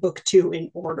one and book two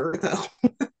in order, though,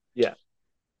 Yeah.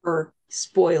 for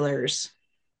spoilers.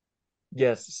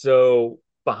 Yes. So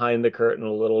behind the curtain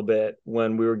a little bit,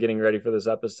 when we were getting ready for this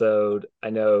episode, I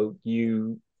know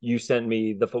you sent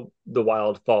me the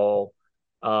Wild Fall,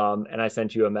 and I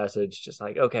sent you a message just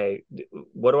like, okay,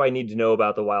 what do I need to know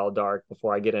about the Wild Dark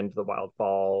before I get into the Wild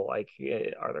Fall? Like,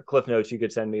 are there cliff notes you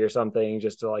could send me or something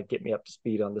just to like get me up to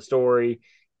speed on the story?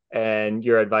 And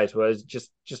your advice was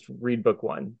just read book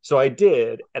one. So I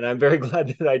did, and I'm very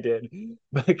glad that I did,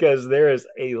 because there is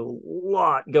a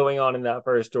lot going on in that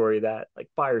first story that like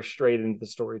fires straight into the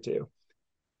story too.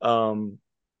 um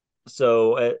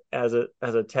so as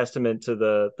a testament to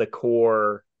the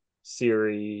core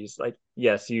series, like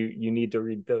yes, you need to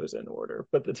read those in order,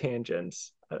 but the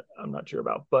tangents I'm not sure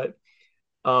about. But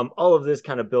all of this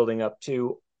kind of building up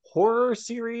to horror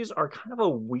series are kind of a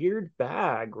weird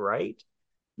bag, right?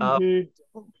 Mm-hmm.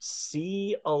 Don't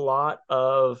see a lot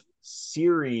of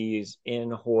series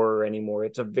in horror anymore.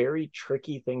 It's a very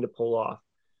tricky thing to pull off.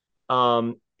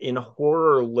 In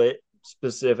horror lit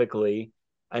specifically,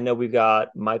 I know we've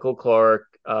got Michael Clark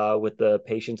with the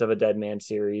Patience of a Dead Man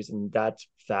series, and that's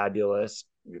fabulous.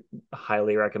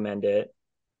 Highly recommend it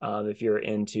if you're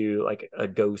into like a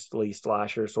ghostly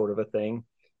slasher sort of a thing.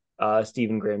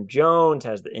 Stephen Graham Jones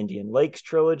has the Indian Lakes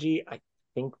trilogy. I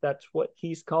think that's what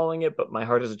he's calling it, but my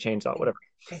heart is a chainsaw, whatever.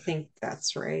 I think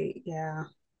that's right. Yeah.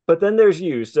 But then there's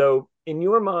you. So, in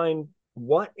your mind,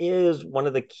 what is one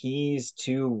of the keys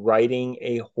to writing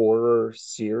a horror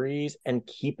series and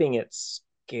keeping it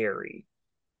scary?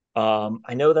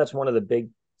 I know that's one of the big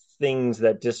things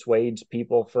that dissuades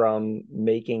people from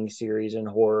making series in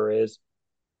horror is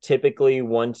typically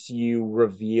once you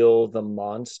reveal the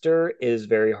monster, it is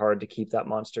very hard to keep that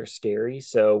monster scary.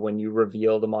 So when you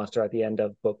reveal the monster at the end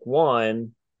of book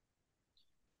one,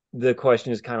 the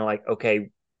question is kind of like, okay,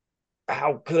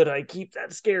 how could I keep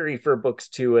that scary for books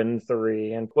two and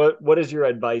three? And what is your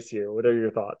advice here? What are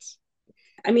your thoughts?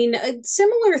 I mean,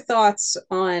 similar thoughts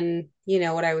on,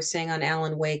 what I was saying on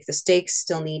Alan Wake. The stakes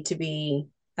still need to be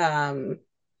um,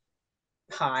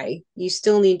 high. You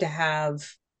still need to have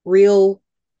real,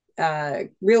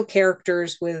 real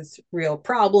characters with real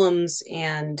problems,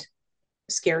 and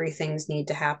scary things need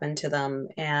to happen to them.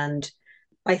 And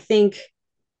I think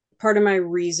part of my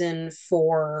reason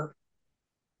for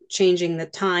changing the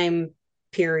time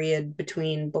period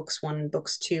between books one and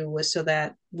books two was so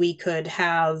that we could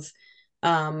have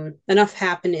enough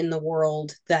happen in the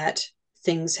world that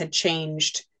things had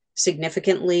changed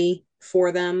significantly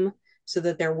for them, so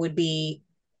that there would be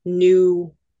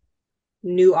new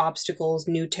obstacles,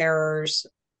 new terrors.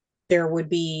 There would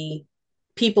be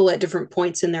people at different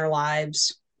points in their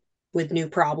lives with new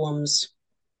problems,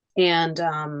 and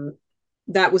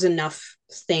that was enough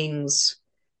things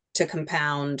to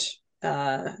compound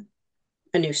uh,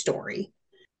 a new story.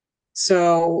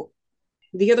 So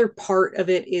the other part of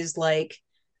it is like,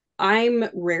 I'm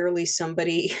rarely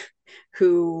somebody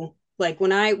who, like,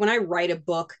 when I write a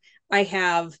book, I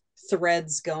have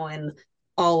threads going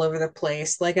all over the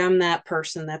place. Like, I'm that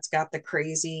person that's got the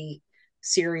crazy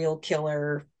serial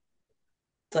killer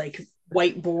like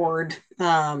whiteboard,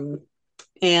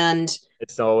 and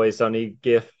It's always sunny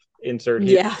GIF insert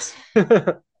here.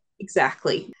 yeah,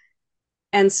 exactly.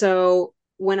 And so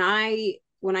when I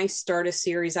start a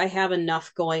series, I have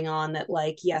enough going on that,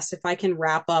 like, yes, if I can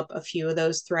wrap up a few of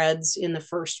those threads in the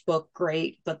first book,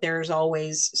 great, but there's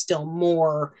always still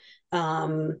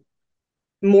um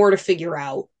more to figure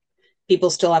out.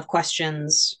 People still have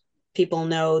questions. People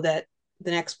know that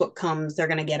the next book comes, they're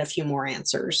going to get a few more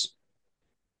answers.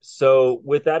 So,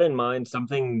 with that in mind,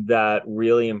 something that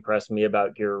really impressed me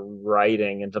about your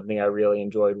writing and something I really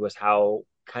enjoyed was how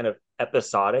kind of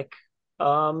episodic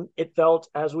it felt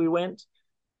as we went.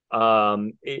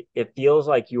 It feels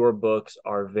like your books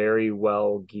are very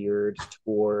well geared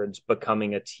towards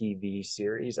becoming a TV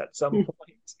series at some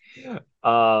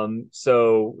point.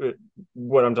 So,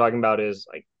 what I'm talking about is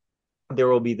like there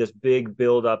will be this big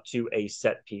build up to a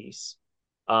set piece,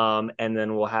 and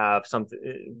then we'll have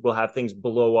things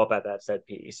blow up at that set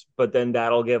piece, but then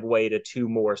that'll give way to two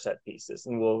more set pieces,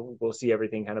 and we'll see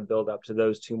everything kind of build up to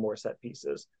those two more set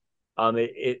pieces.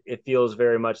 It feels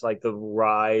very much like the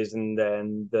rise and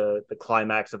then the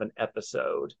climax of an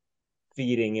episode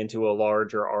feeding into a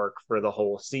larger arc for the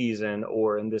whole season,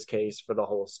 or in this case for the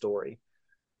whole story.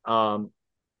 Um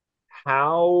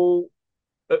how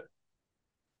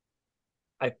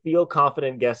I feel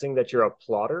confident guessing that you're a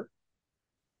plotter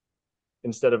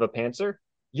instead of a pantser.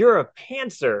 You're a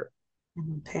pantser.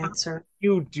 Pantser.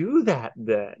 You do that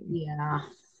then. Yeah.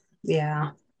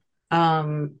 Yeah.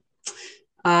 Um,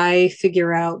 I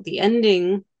figure out the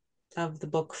ending of the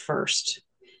book first,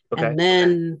 Okay. and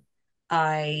then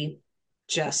I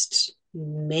just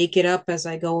make it up as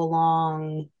I go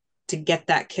along to get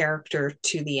that character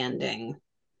to the ending.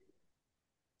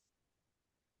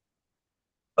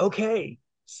 Okay.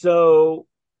 So,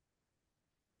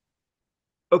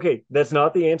 okay, that's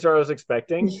not the answer I was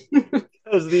expecting,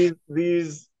 because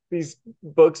these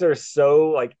books are so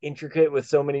like intricate with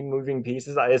so many moving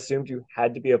pieces. I assumed you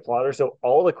had to be a plotter, so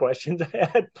all the questions I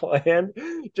had planned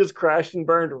just crashed and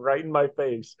burned right in my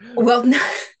face. Well,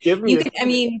 Give me you a can, I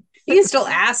mean, you can still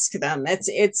ask them.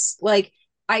 It's like,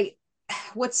 I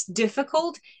what's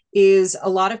difficult is a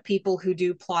lot of people who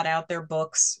do plot out their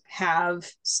books have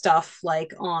stuff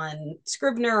like on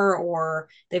Scrivener, or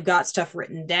they've got stuff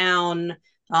written down.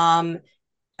 And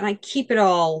I keep it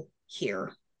all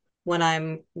here when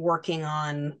I'm working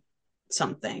on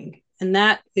something. And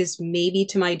that is maybe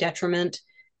to my detriment,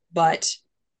 but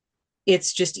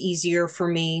it's just easier for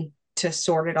me to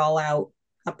sort it all out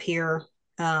up here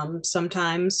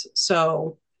sometimes.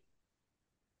 So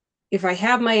if I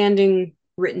have my ending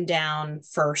written down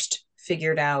first,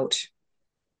 figured out,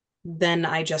 then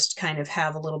I just kind of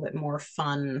have a little bit more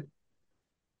fun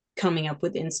coming up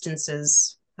with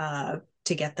instances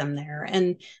to get them there.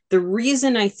 And the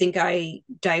reason I think I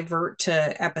divert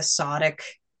to episodic,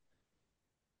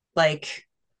 like,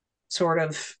 sort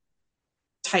of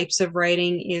types of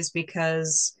writing is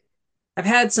because I've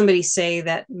had somebody say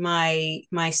that my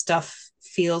stuff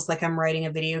feels like I'm writing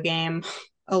a video game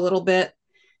a little bit,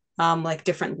 like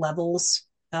different levels,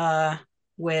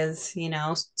 with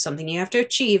something you have to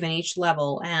achieve in each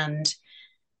level. And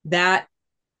That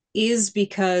is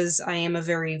because I am a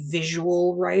very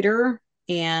visual writer,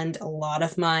 and a lot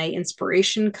of my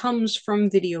inspiration comes from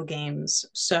video games.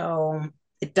 So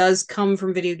it does come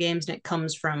from video games and it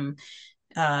comes from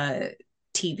uh,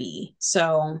 TV.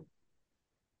 So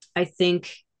I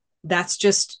think that's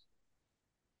just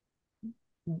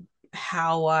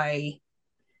how I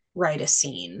write a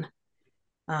scene.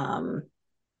 Um,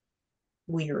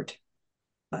 Weird,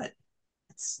 but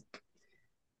it's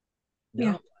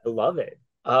yeah. No, I love it.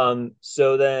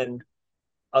 So then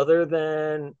other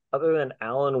than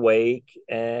Alan Wake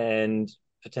and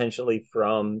potentially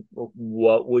From,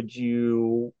 what would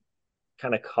you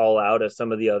kind of call out as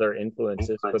some of the other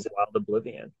influences for the Wild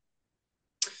Oblivion?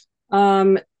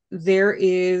 Um, there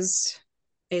is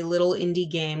a little indie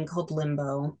game called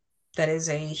Limbo that is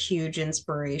a huge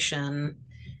inspiration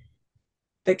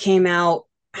that came out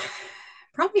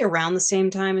probably around the same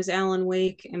time as Alan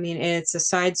Wake. I mean, it's a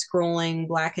side-scrolling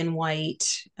black and white,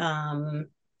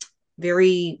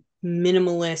 very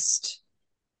minimalist,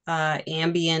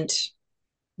 ambient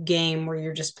game where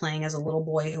you're just playing as a little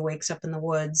boy who wakes up in the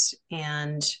woods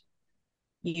and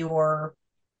you're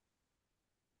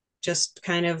just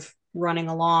kind of running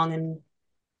along and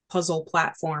puzzle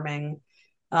platforming.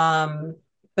 Um,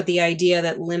 but the idea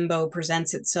that Limbo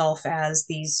presents itself as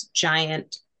these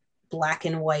giant black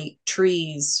and white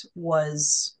trees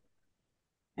was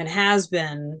and has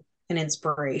been an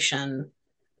inspiration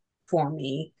for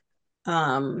me.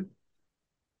 Um,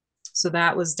 so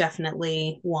that was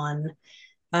definitely one.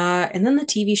 And then the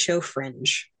TV show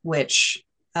Fringe, which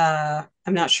I'm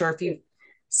not sure if you've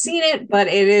seen it, but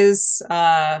it is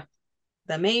the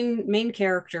main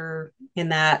character in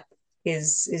that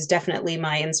is definitely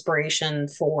my inspiration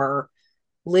for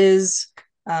Liz,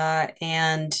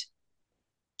 and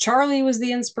Charlie was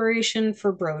the inspiration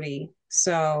for Brody.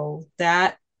 So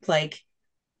that like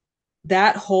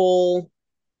that whole,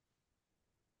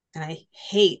 and I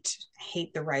hate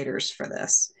the writers for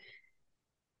this.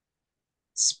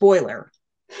 Spoiler: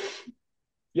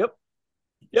 Yep.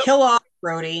 Yep. kill off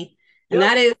Brody, and Yep.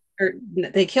 that is, or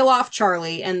they kill off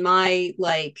Charlie. And my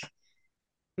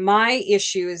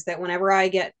issue is that whenever I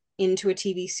get into a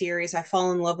TV series, I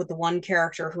fall in love with the one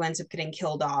character who ends up getting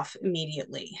killed off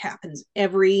immediately. It happens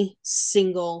every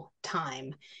single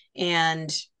time.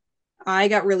 And I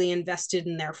got really invested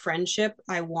in their friendship.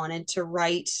 I wanted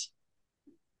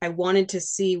to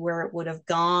see where it would have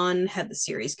gone had the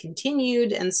series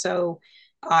continued. And so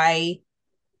I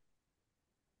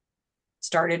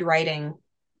started writing,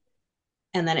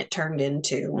 and then it turned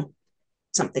into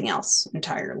something else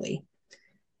entirely.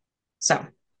 So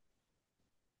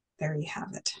there you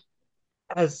have it.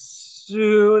 As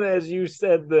soon as you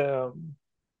said them,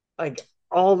 like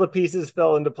all the pieces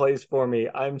fell into place for me.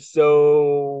 I'm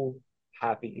so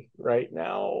happy right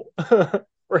now.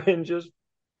 Fringe is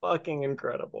fucking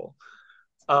incredible.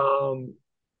 Um,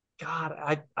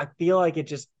 God, I feel like it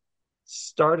just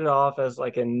started off as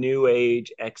like a new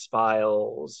age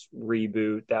X-Files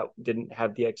reboot that didn't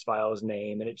have the X-Files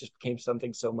name, and it just became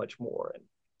something so much more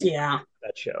in Yeah,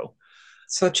 that show.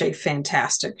 such a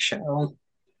fantastic show.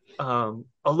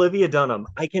 Olivia Dunham.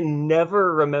 I can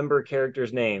never remember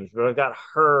characters' names, but I've got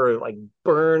her like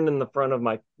burned in the front of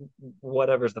my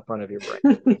whatever's the front of your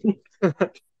brain.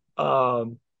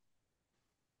 um,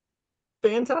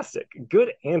 Fantastic.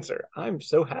 Good answer. I'm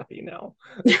so happy now.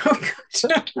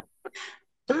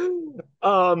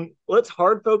 Let's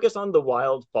hard focus on the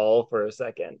Wild Fall for a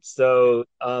second. So,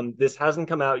 this hasn't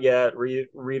come out yet.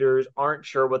 Readers aren't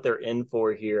sure what they're in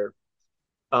for here.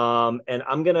 And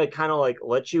I'm gonna kind of like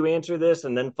let you answer this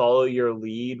and then follow your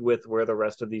lead with where the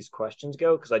rest of these questions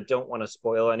go because I don't want to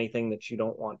spoil anything that you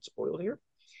don't want spoiled here.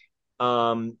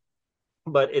 Um,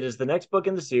 but it is the next book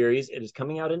in the series. It is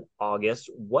coming out in August.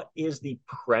 What is the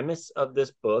premise of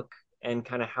this book, and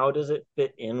kind of how does it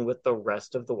fit in with the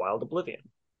rest of the Wild Oblivion?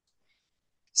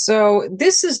 So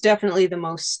this is definitely the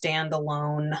most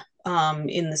standalone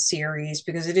in the series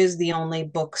because it is the only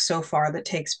book so far that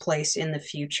takes place in the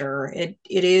future. It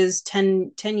is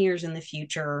 10 years in the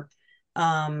future.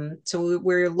 So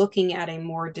we're looking at a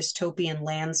more dystopian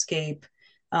landscape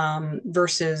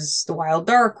versus the Wild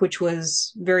Dark, which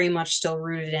was very much still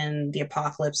rooted in the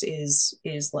apocalypse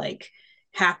is like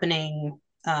happening.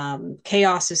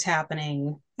 Chaos is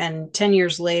happening, and 10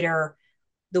 years later,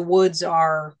 the woods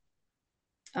are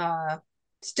uh,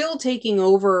 still taking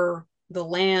over the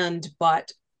land,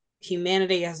 but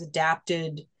humanity has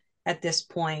adapted at this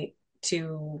point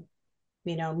to,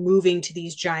 moving to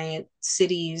these giant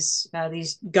cities,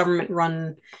 these government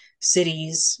run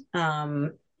cities.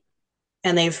 And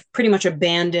they've pretty much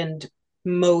abandoned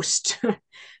most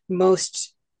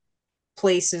most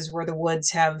places where the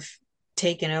woods have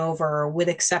taken over, with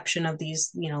exception of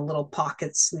these, little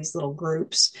pockets, these little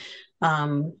groups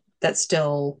that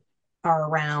still are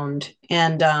around.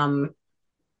 And our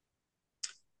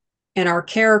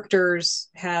characters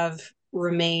have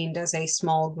remained as a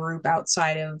small group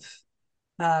outside of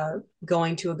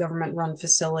going to a government run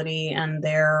facility, and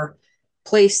their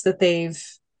place that they've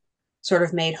sort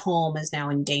of made home is now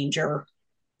in danger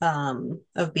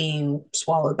of being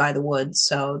swallowed by the woods.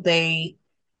 So they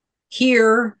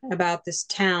hear about this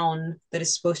town that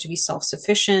is supposed to be self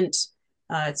sufficient.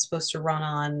 It's supposed to run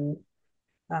on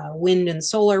wind and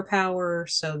solar power.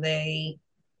 So they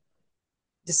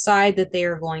decide that they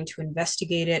are going to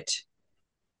investigate it,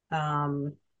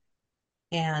 um,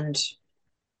 and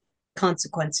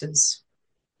consequences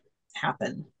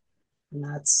happen. And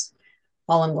that's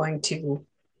all I'm going to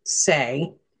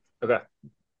say Okay.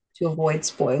 to avoid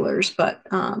spoilers. But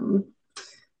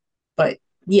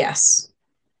yes,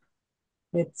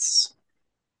 it's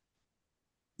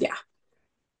yeah.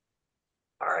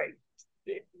 All right.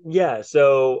 Yeah,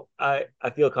 so I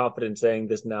feel confident saying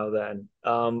this now then.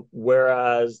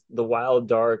 Whereas The Wild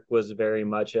Dark was very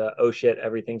much a oh shit,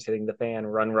 everything's hitting the fan,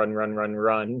 run, run, run, run,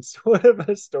 run sort of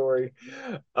a story.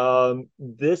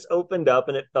 This opened up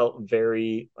and it felt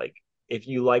very like if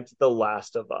you liked The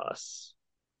Last of Us,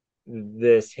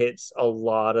 this hits a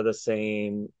lot of the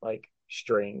same like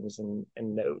strings and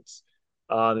notes.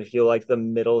 If you like the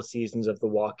middle seasons of The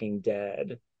Walking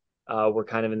Dead, we're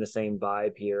kind of in the same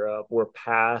vibe here. We're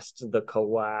past the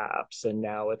collapse, and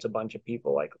now it's a bunch of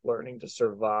people like learning to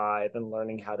survive and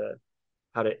learning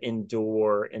how to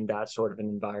endure in that sort of an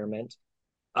environment.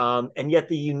 And yet,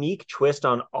 the unique twist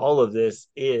on all of this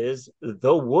is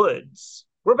the woods.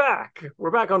 We're back. We're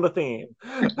back on the theme.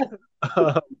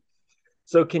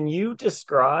 So, can you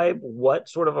describe what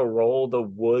sort of a role the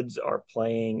woods are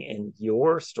playing in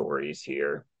your stories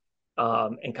here,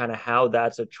 and kind of how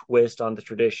that's a twist on the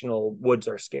traditional woods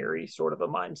are scary sort of a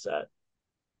mindset?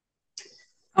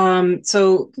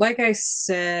 So like I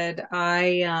said,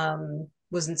 I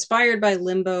was inspired by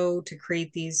Limbo to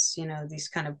create these, these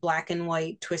kind of black and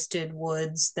white twisted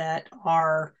woods that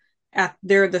are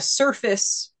they're the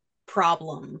surface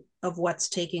problem of what's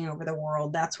taking over the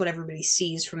world. That's what everybody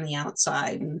sees from the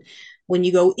outside. And when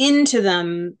you go into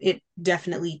them, it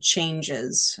definitely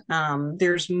changes.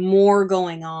 There's more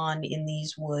going on in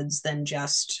these woods than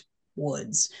just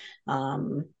woods.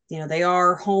 They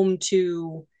are home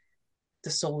to the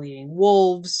soul eating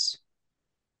wolves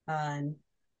and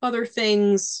other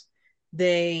things.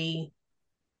 They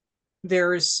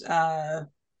there's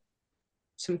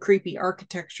some creepy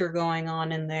architecture going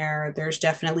on in there. There's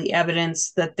definitely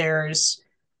evidence that there's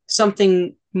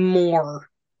something more.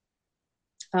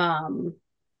 Um,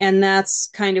 and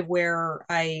that's kind of where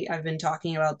I've been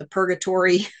talking about the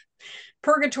purgatory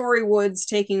woods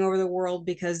taking over the world,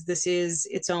 because this is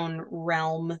its own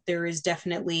realm. There is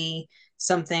definitely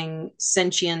something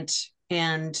sentient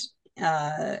and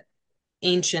uh,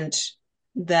 ancient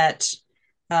that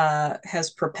has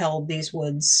propelled these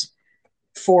woods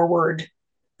forward.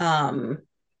 Um,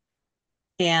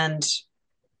 and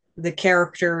the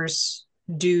characters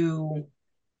do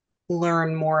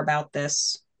learn more about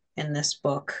this in this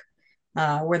book.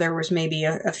 Where there was maybe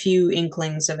a few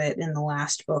inklings of it in the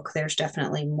last book, there's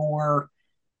definitely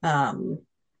um,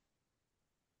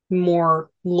 more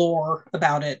lore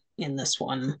about it in this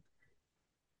one.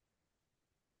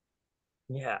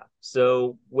 Yeah.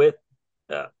 So with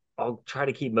I'll try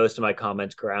to keep most of my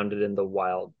comments grounded in the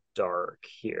Wild Dark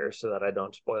here so that I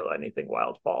don't spoil anything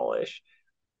Wild Fallish.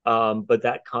 But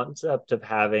that concept of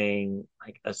having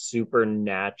like a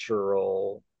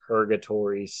supernatural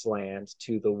purgatory slant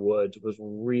to the woods was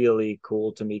really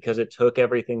cool to me because it took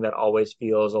everything that always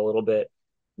feels a little bit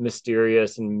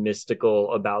mysterious and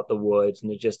mystical about the woods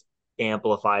and it just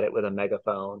amplified it with a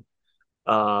megaphone.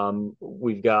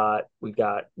 We've got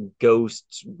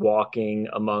ghosts walking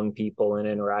among people and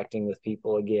interacting with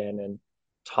people again and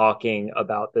talking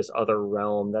about this other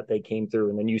realm that they came through,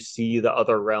 and then you see the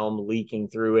other realm leaking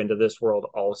through into this world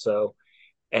also,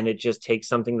 and it just takes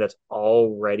something that's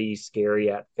already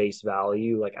scary at face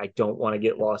value, like I don't want to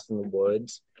get lost in the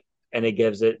woods, and it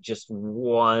gives it just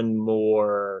one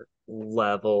more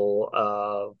level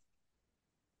of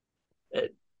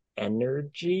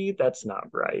energy. That's not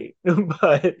right,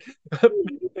 but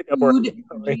Food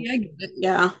energy, I get it.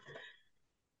 Yeah.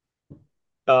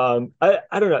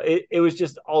 I don't know. It was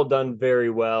just all done very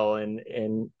well,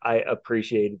 and I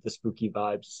appreciated the spooky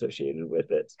vibes associated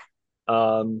with it.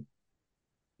 Um,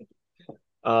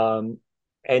 um,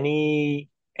 any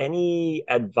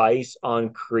advice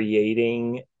on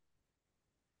creating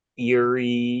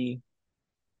eerie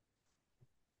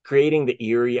creating the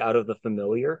eerie out of the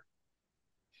familiar?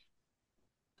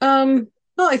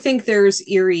 Well, I think there's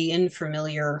eerie and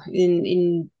familiar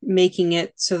in making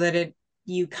it so that it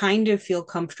you kind of feel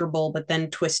comfortable, but then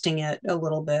twisting it a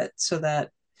little bit so that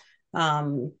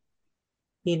um,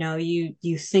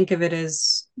 you think of it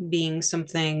as being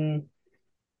something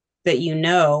that you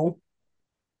know,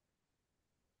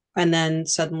 and then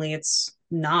suddenly it's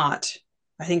not.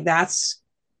 I think that's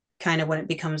kind of when it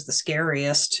becomes the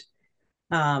scariest,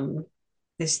 um,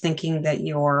 is thinking that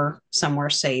you're somewhere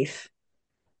safe,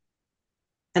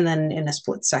 and then in a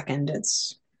split second,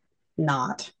 it's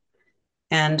not.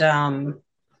 And as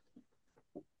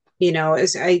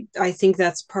I think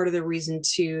that's part of the reason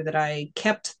too that I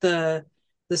kept the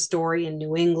story in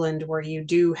New England, where you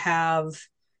do have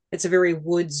it's a very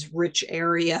woods rich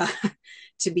area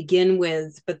to begin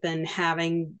with, but then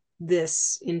having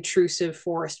this intrusive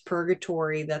forest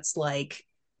purgatory that's like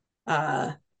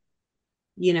uh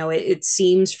it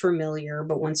seems familiar,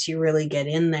 but once you really get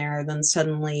in there, then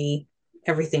suddenly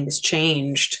everything's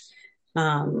changed.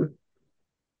 um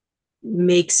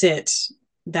Makes it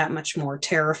that much more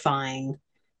terrifying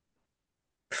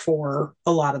for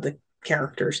a lot of the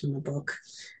characters in the book.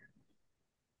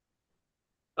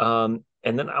 And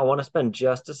then I want to spend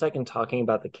just a second talking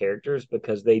about the characters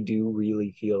because they do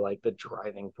really feel like the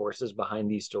driving forces behind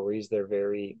these stories. They're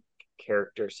very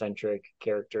character centric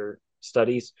character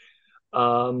studies.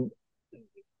 Um,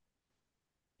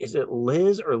 is it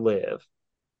Liz or Liv?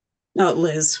 Oh,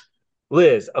 Liz.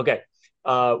 Liz. Okay.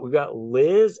 We've got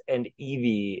Liz and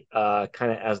Evie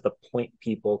kind of as the point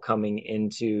people coming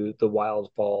into the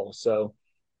Wild Fall. So,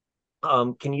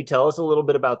 can you tell us a little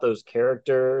bit about those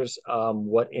characters?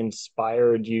 What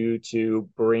inspired you to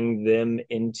bring them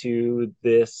into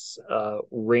this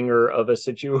ringer of a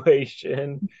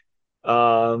situation?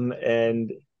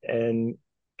 And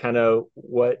kind of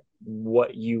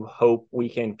what you hope we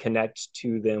can connect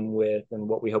to them with, and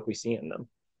what we hope we see in them.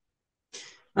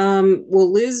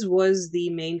 Well, Liz was the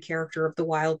main character of the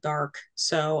Wild Dark,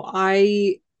 so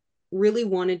I really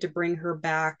wanted to bring her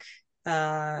back.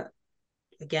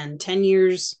 Again, 10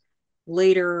 years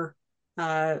later,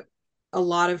 uh, a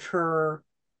lot of her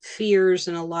fears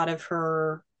and a lot of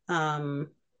her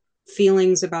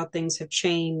feelings about things have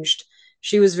changed.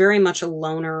 She was very much a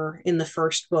loner in the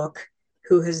first book,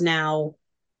 who has now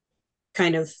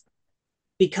kind of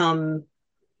become,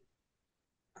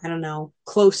 I don't know,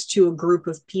 close to a group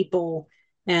of people,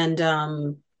 and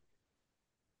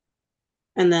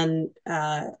then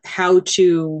how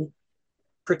to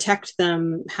protect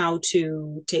them, how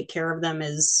to take care of them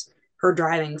is her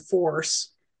driving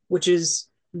force, which is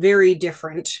very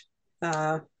different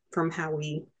uh, from how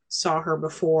we saw her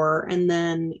before. And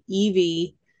then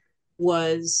Evie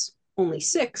was only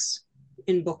 6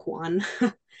 in book 1,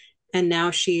 and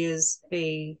now she is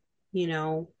a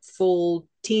full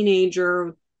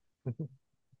teenager,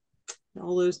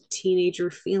 all those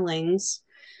teenager feelings.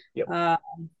 Yep.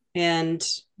 And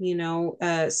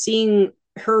seeing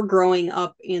her growing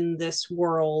up in this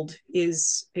world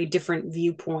is a different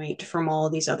viewpoint from all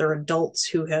of these other adults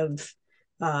who have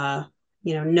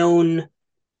known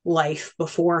life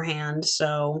beforehand.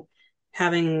 So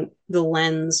having the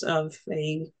lens of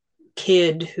a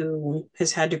kid who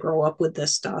has had to grow up with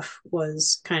this stuff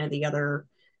was kind of the other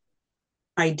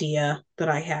idea that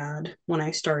I had when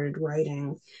I started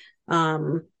writing.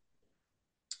 Um,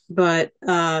 but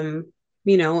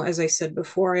as I said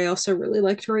before, I also really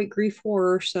like to write grief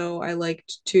horror, so I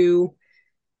liked to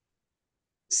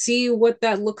see what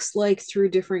that looks like through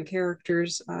different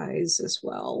characters' eyes as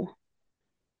well.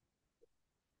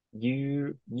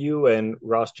 You and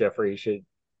Ross Jeffrey should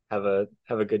have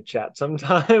a good chat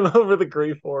sometime over the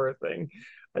grief horror thing.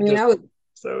 I I mean, just I would.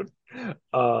 so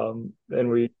and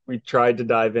we tried to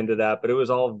dive into that, but it was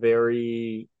all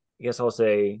very, I guess I'll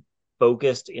say,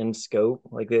 focused in scope.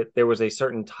 Like there was a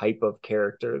certain type of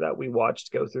character that we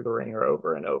watched go through the ringer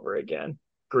over and over again,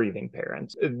 grieving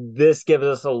parents. This gives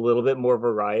us a little bit more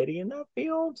variety in that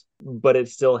field, but it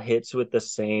still hits with the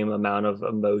same amount of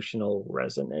emotional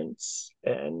resonance.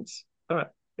 And I don't know,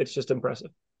 it's just impressive.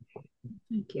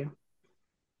 Thank you.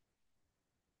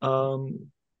 Um,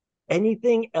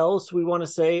 Anything else we want to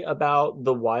say about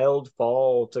the Wild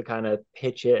Fall to kind of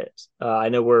pitch it? I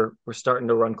know we're starting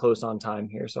to run close on time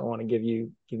here, so I want to give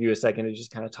you a second to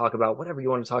just kind of talk about whatever you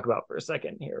want to talk about for a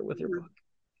second here with your book.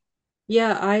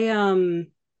 Yeah, I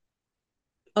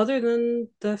other than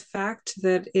the fact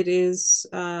that it is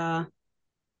coming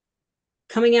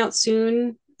out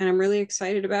soon and I'm really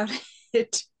excited about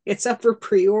it. It's up for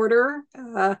pre-order.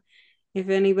 If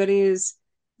anybody is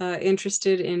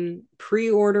interested in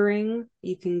pre-ordering,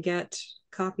 you can get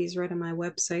copies right on my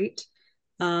website.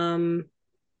 Um,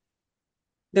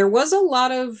 there was a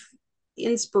lot of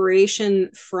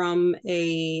inspiration from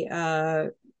a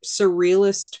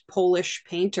surrealist Polish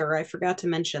painter. I forgot to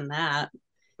mention that.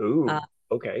 Uh, Ooh,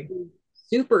 okay.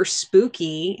 super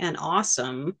spooky and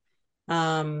awesome.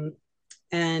 Um,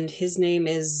 and his name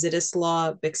is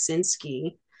Zdzislaw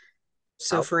Beksinski.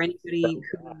 So How for spell anybody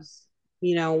that? who's,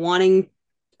 wanting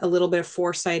a little bit of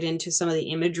foresight into some of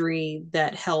the imagery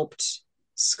that helped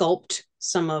sculpt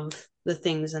some of the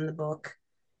things in the book,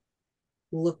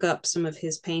 look up some of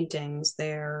his paintings.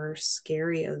 They're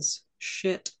scary as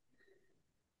shit.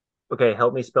 Okay,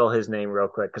 help me spell his name real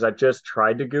quick because I just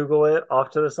tried to Google it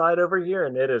off to the side over here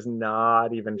and it is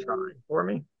not even trying for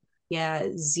me. Yeah,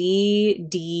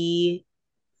 Zdzislaw,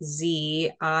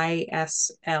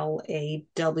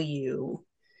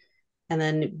 and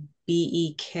then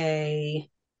Beksinski,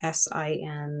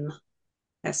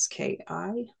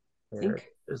 I There think.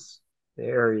 it is.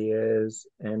 There he is.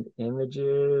 And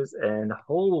images. And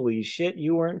holy shit,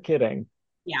 you weren't kidding.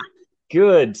 Yeah.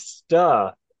 Good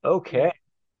stuff. Okay.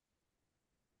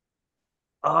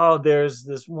 Oh, there's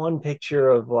this one picture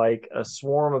of like a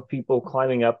swarm of people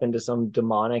climbing up into some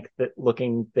demonic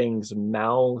looking thing's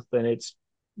mouth and it's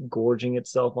gorging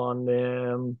itself on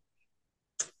them.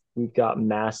 We've got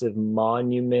massive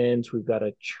monuments. We've got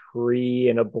a tree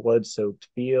in a blood-soaked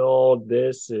field.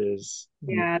 This is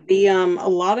Yeah, the a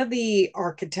lot of the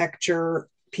architecture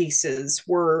pieces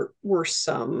were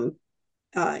some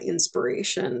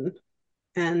inspiration,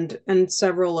 and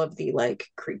several of the like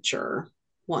creature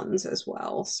ones as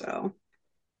well. So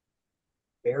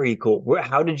very cool.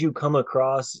 How did you come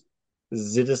across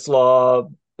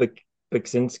Zdislaw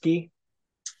Beksinski?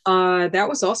 that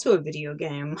was also a video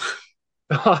game.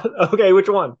 Okay, which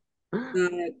one?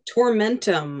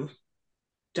 Tormentum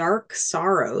Dark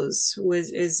Sorrows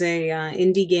was is a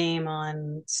indie game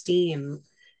on Steam,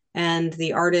 and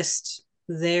the artist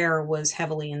there was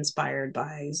heavily inspired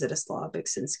by Zdzislaw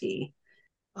Beksinski.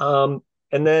 Um,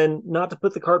 and then not to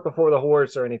put the cart before the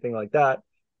horse or anything like that,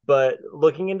 but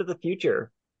looking into the future,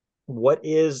 what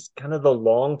is kind of the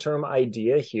long-term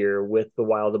idea here with the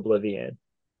Wild Oblivion?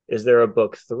 Is there a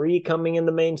book three coming in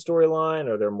the main storyline?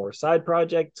 Are there more side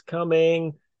projects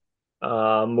coming?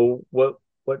 What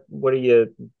are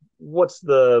you? What's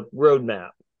the roadmap,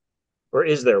 or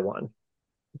is there one?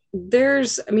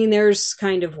 There's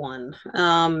kind of one.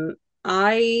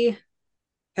 I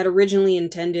had originally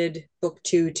intended book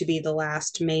two to be the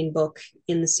last main book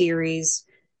in the series.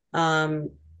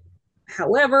 Um,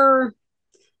 however,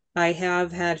 I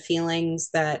have had feelings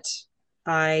that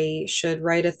I should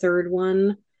write a third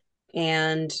one,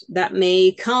 and that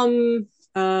may come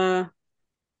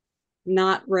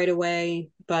not right away,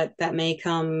 but that may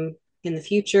come in the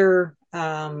future.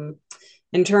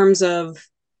 In terms of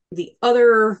the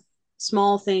other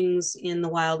small things in the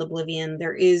Wild Oblivion,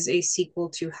 there is a sequel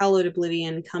to Hallowed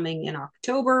Oblivion coming in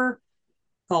October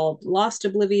called Lost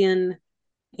Oblivion,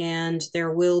 and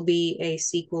there will be a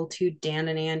sequel to Dan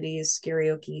and Andy's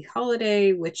Karaoke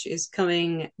Holiday, which is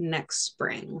coming next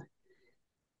spring.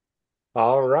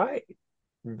 All right,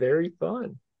 very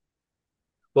fun.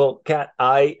 Well, Kat,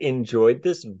 I enjoyed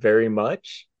this very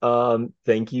much.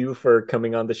 Thank you for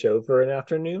coming on the show for an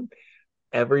afternoon.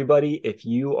 Everybody, if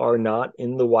you are not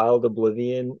in the Wild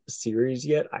Oblivion series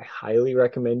yet, I highly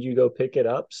recommend you go pick it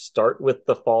up. Start with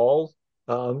the fall.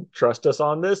 Trust us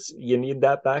on this. You need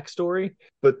that backstory.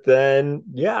 But then,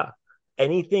 yeah,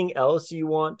 anything else you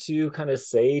want to kind of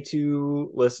say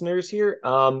to listeners here?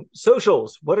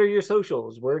 Socials. What are your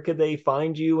socials? Where could they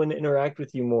find you and interact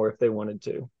with you more if they wanted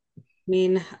to?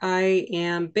 I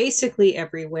am basically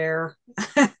everywhere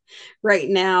right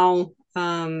now,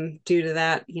 due to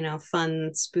that,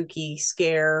 fun, spooky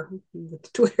scare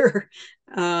with Twitter.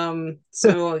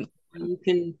 So you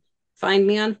can find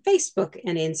me on Facebook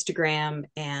and Instagram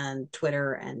and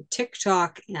Twitter and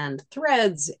TikTok and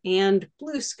Threads and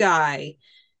Blue Sky.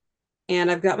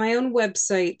 And I've got my own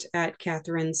website at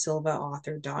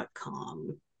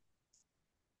katherinesilvaauthor.com.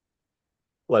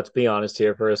 Let's be honest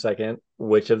here for a second.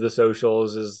 Which of the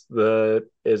socials is the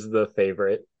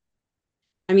favorite?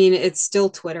 It's still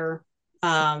Twitter.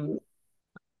 Um,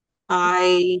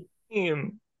 I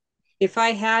if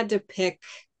I had to pick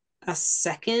a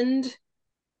second,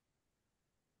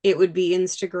 it would be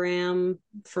Instagram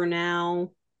for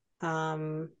now.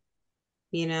 Um,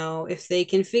 if they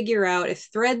can figure out, if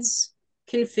Threads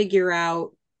can figure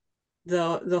out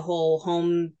the whole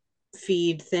home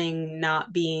feed thing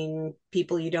not being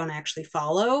people you don't actually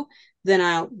follow, then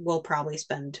I will probably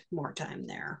spend more time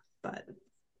there. But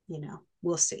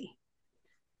we'll see.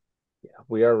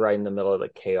 We are right in the middle of the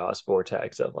chaos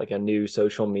vortex of like a new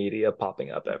social media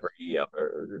popping up every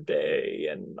other day,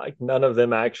 and like none of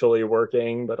them actually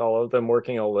working, but all of them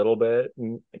working a little bit.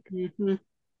 And like, Mm-hmm.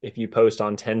 if you post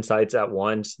on 10 sites at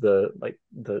once, the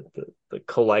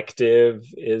collective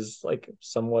is like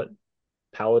somewhat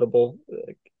palatable.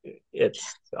 It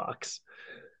sucks.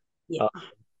 Yeah. Uh,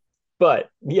 but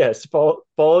yes,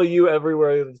 follow you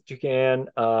everywhere that you can.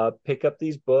 Pick up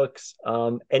these books.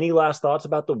 Any last thoughts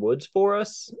about the woods for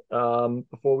us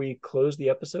before we close the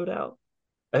episode out?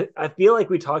 I feel like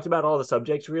we talked about all the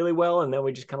subjects really well, and then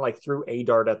we just kind of like threw a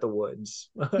dart at the woods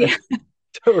Yeah.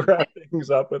 to wrap things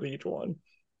up with each one.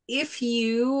 If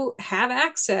you have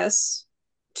access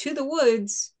to the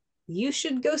woods, you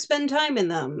should go spend time in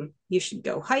them. You should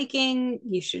go hiking.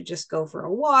 You should just go for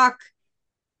a walk.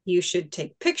 You should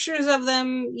take pictures of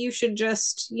them. You should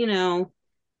just,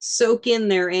 soak in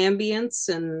their ambience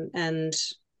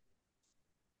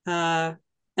uh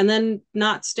and then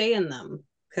not stay in them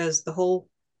because the whole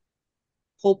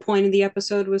point of the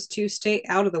episode was to stay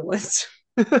out of the woods.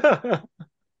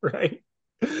 Right.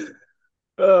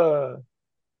 Uh,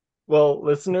 well,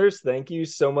 listeners, thank you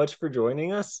so much for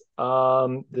joining us.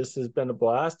 This has been a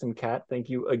blast, and Kat, thank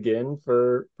you again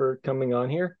for coming on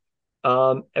here.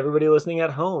 Everybody listening at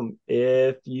home,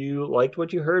 if you liked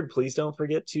what you heard, please don't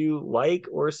forget to like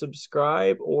or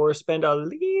subscribe or spend a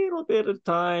little bit of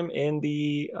time in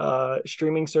the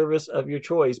streaming service of your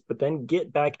choice, but then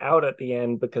get back out at the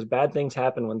end because bad things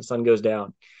happen when the sun goes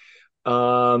down.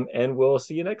 And we'll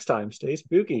see you next time. Stay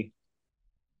spooky.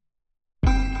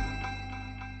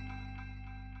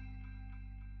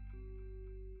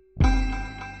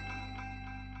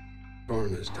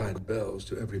 Coroners tied bells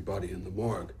to everybody in the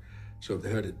morgue, so if they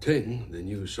heard a ting, they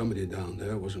knew somebody down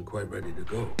there wasn't quite ready to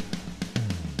go.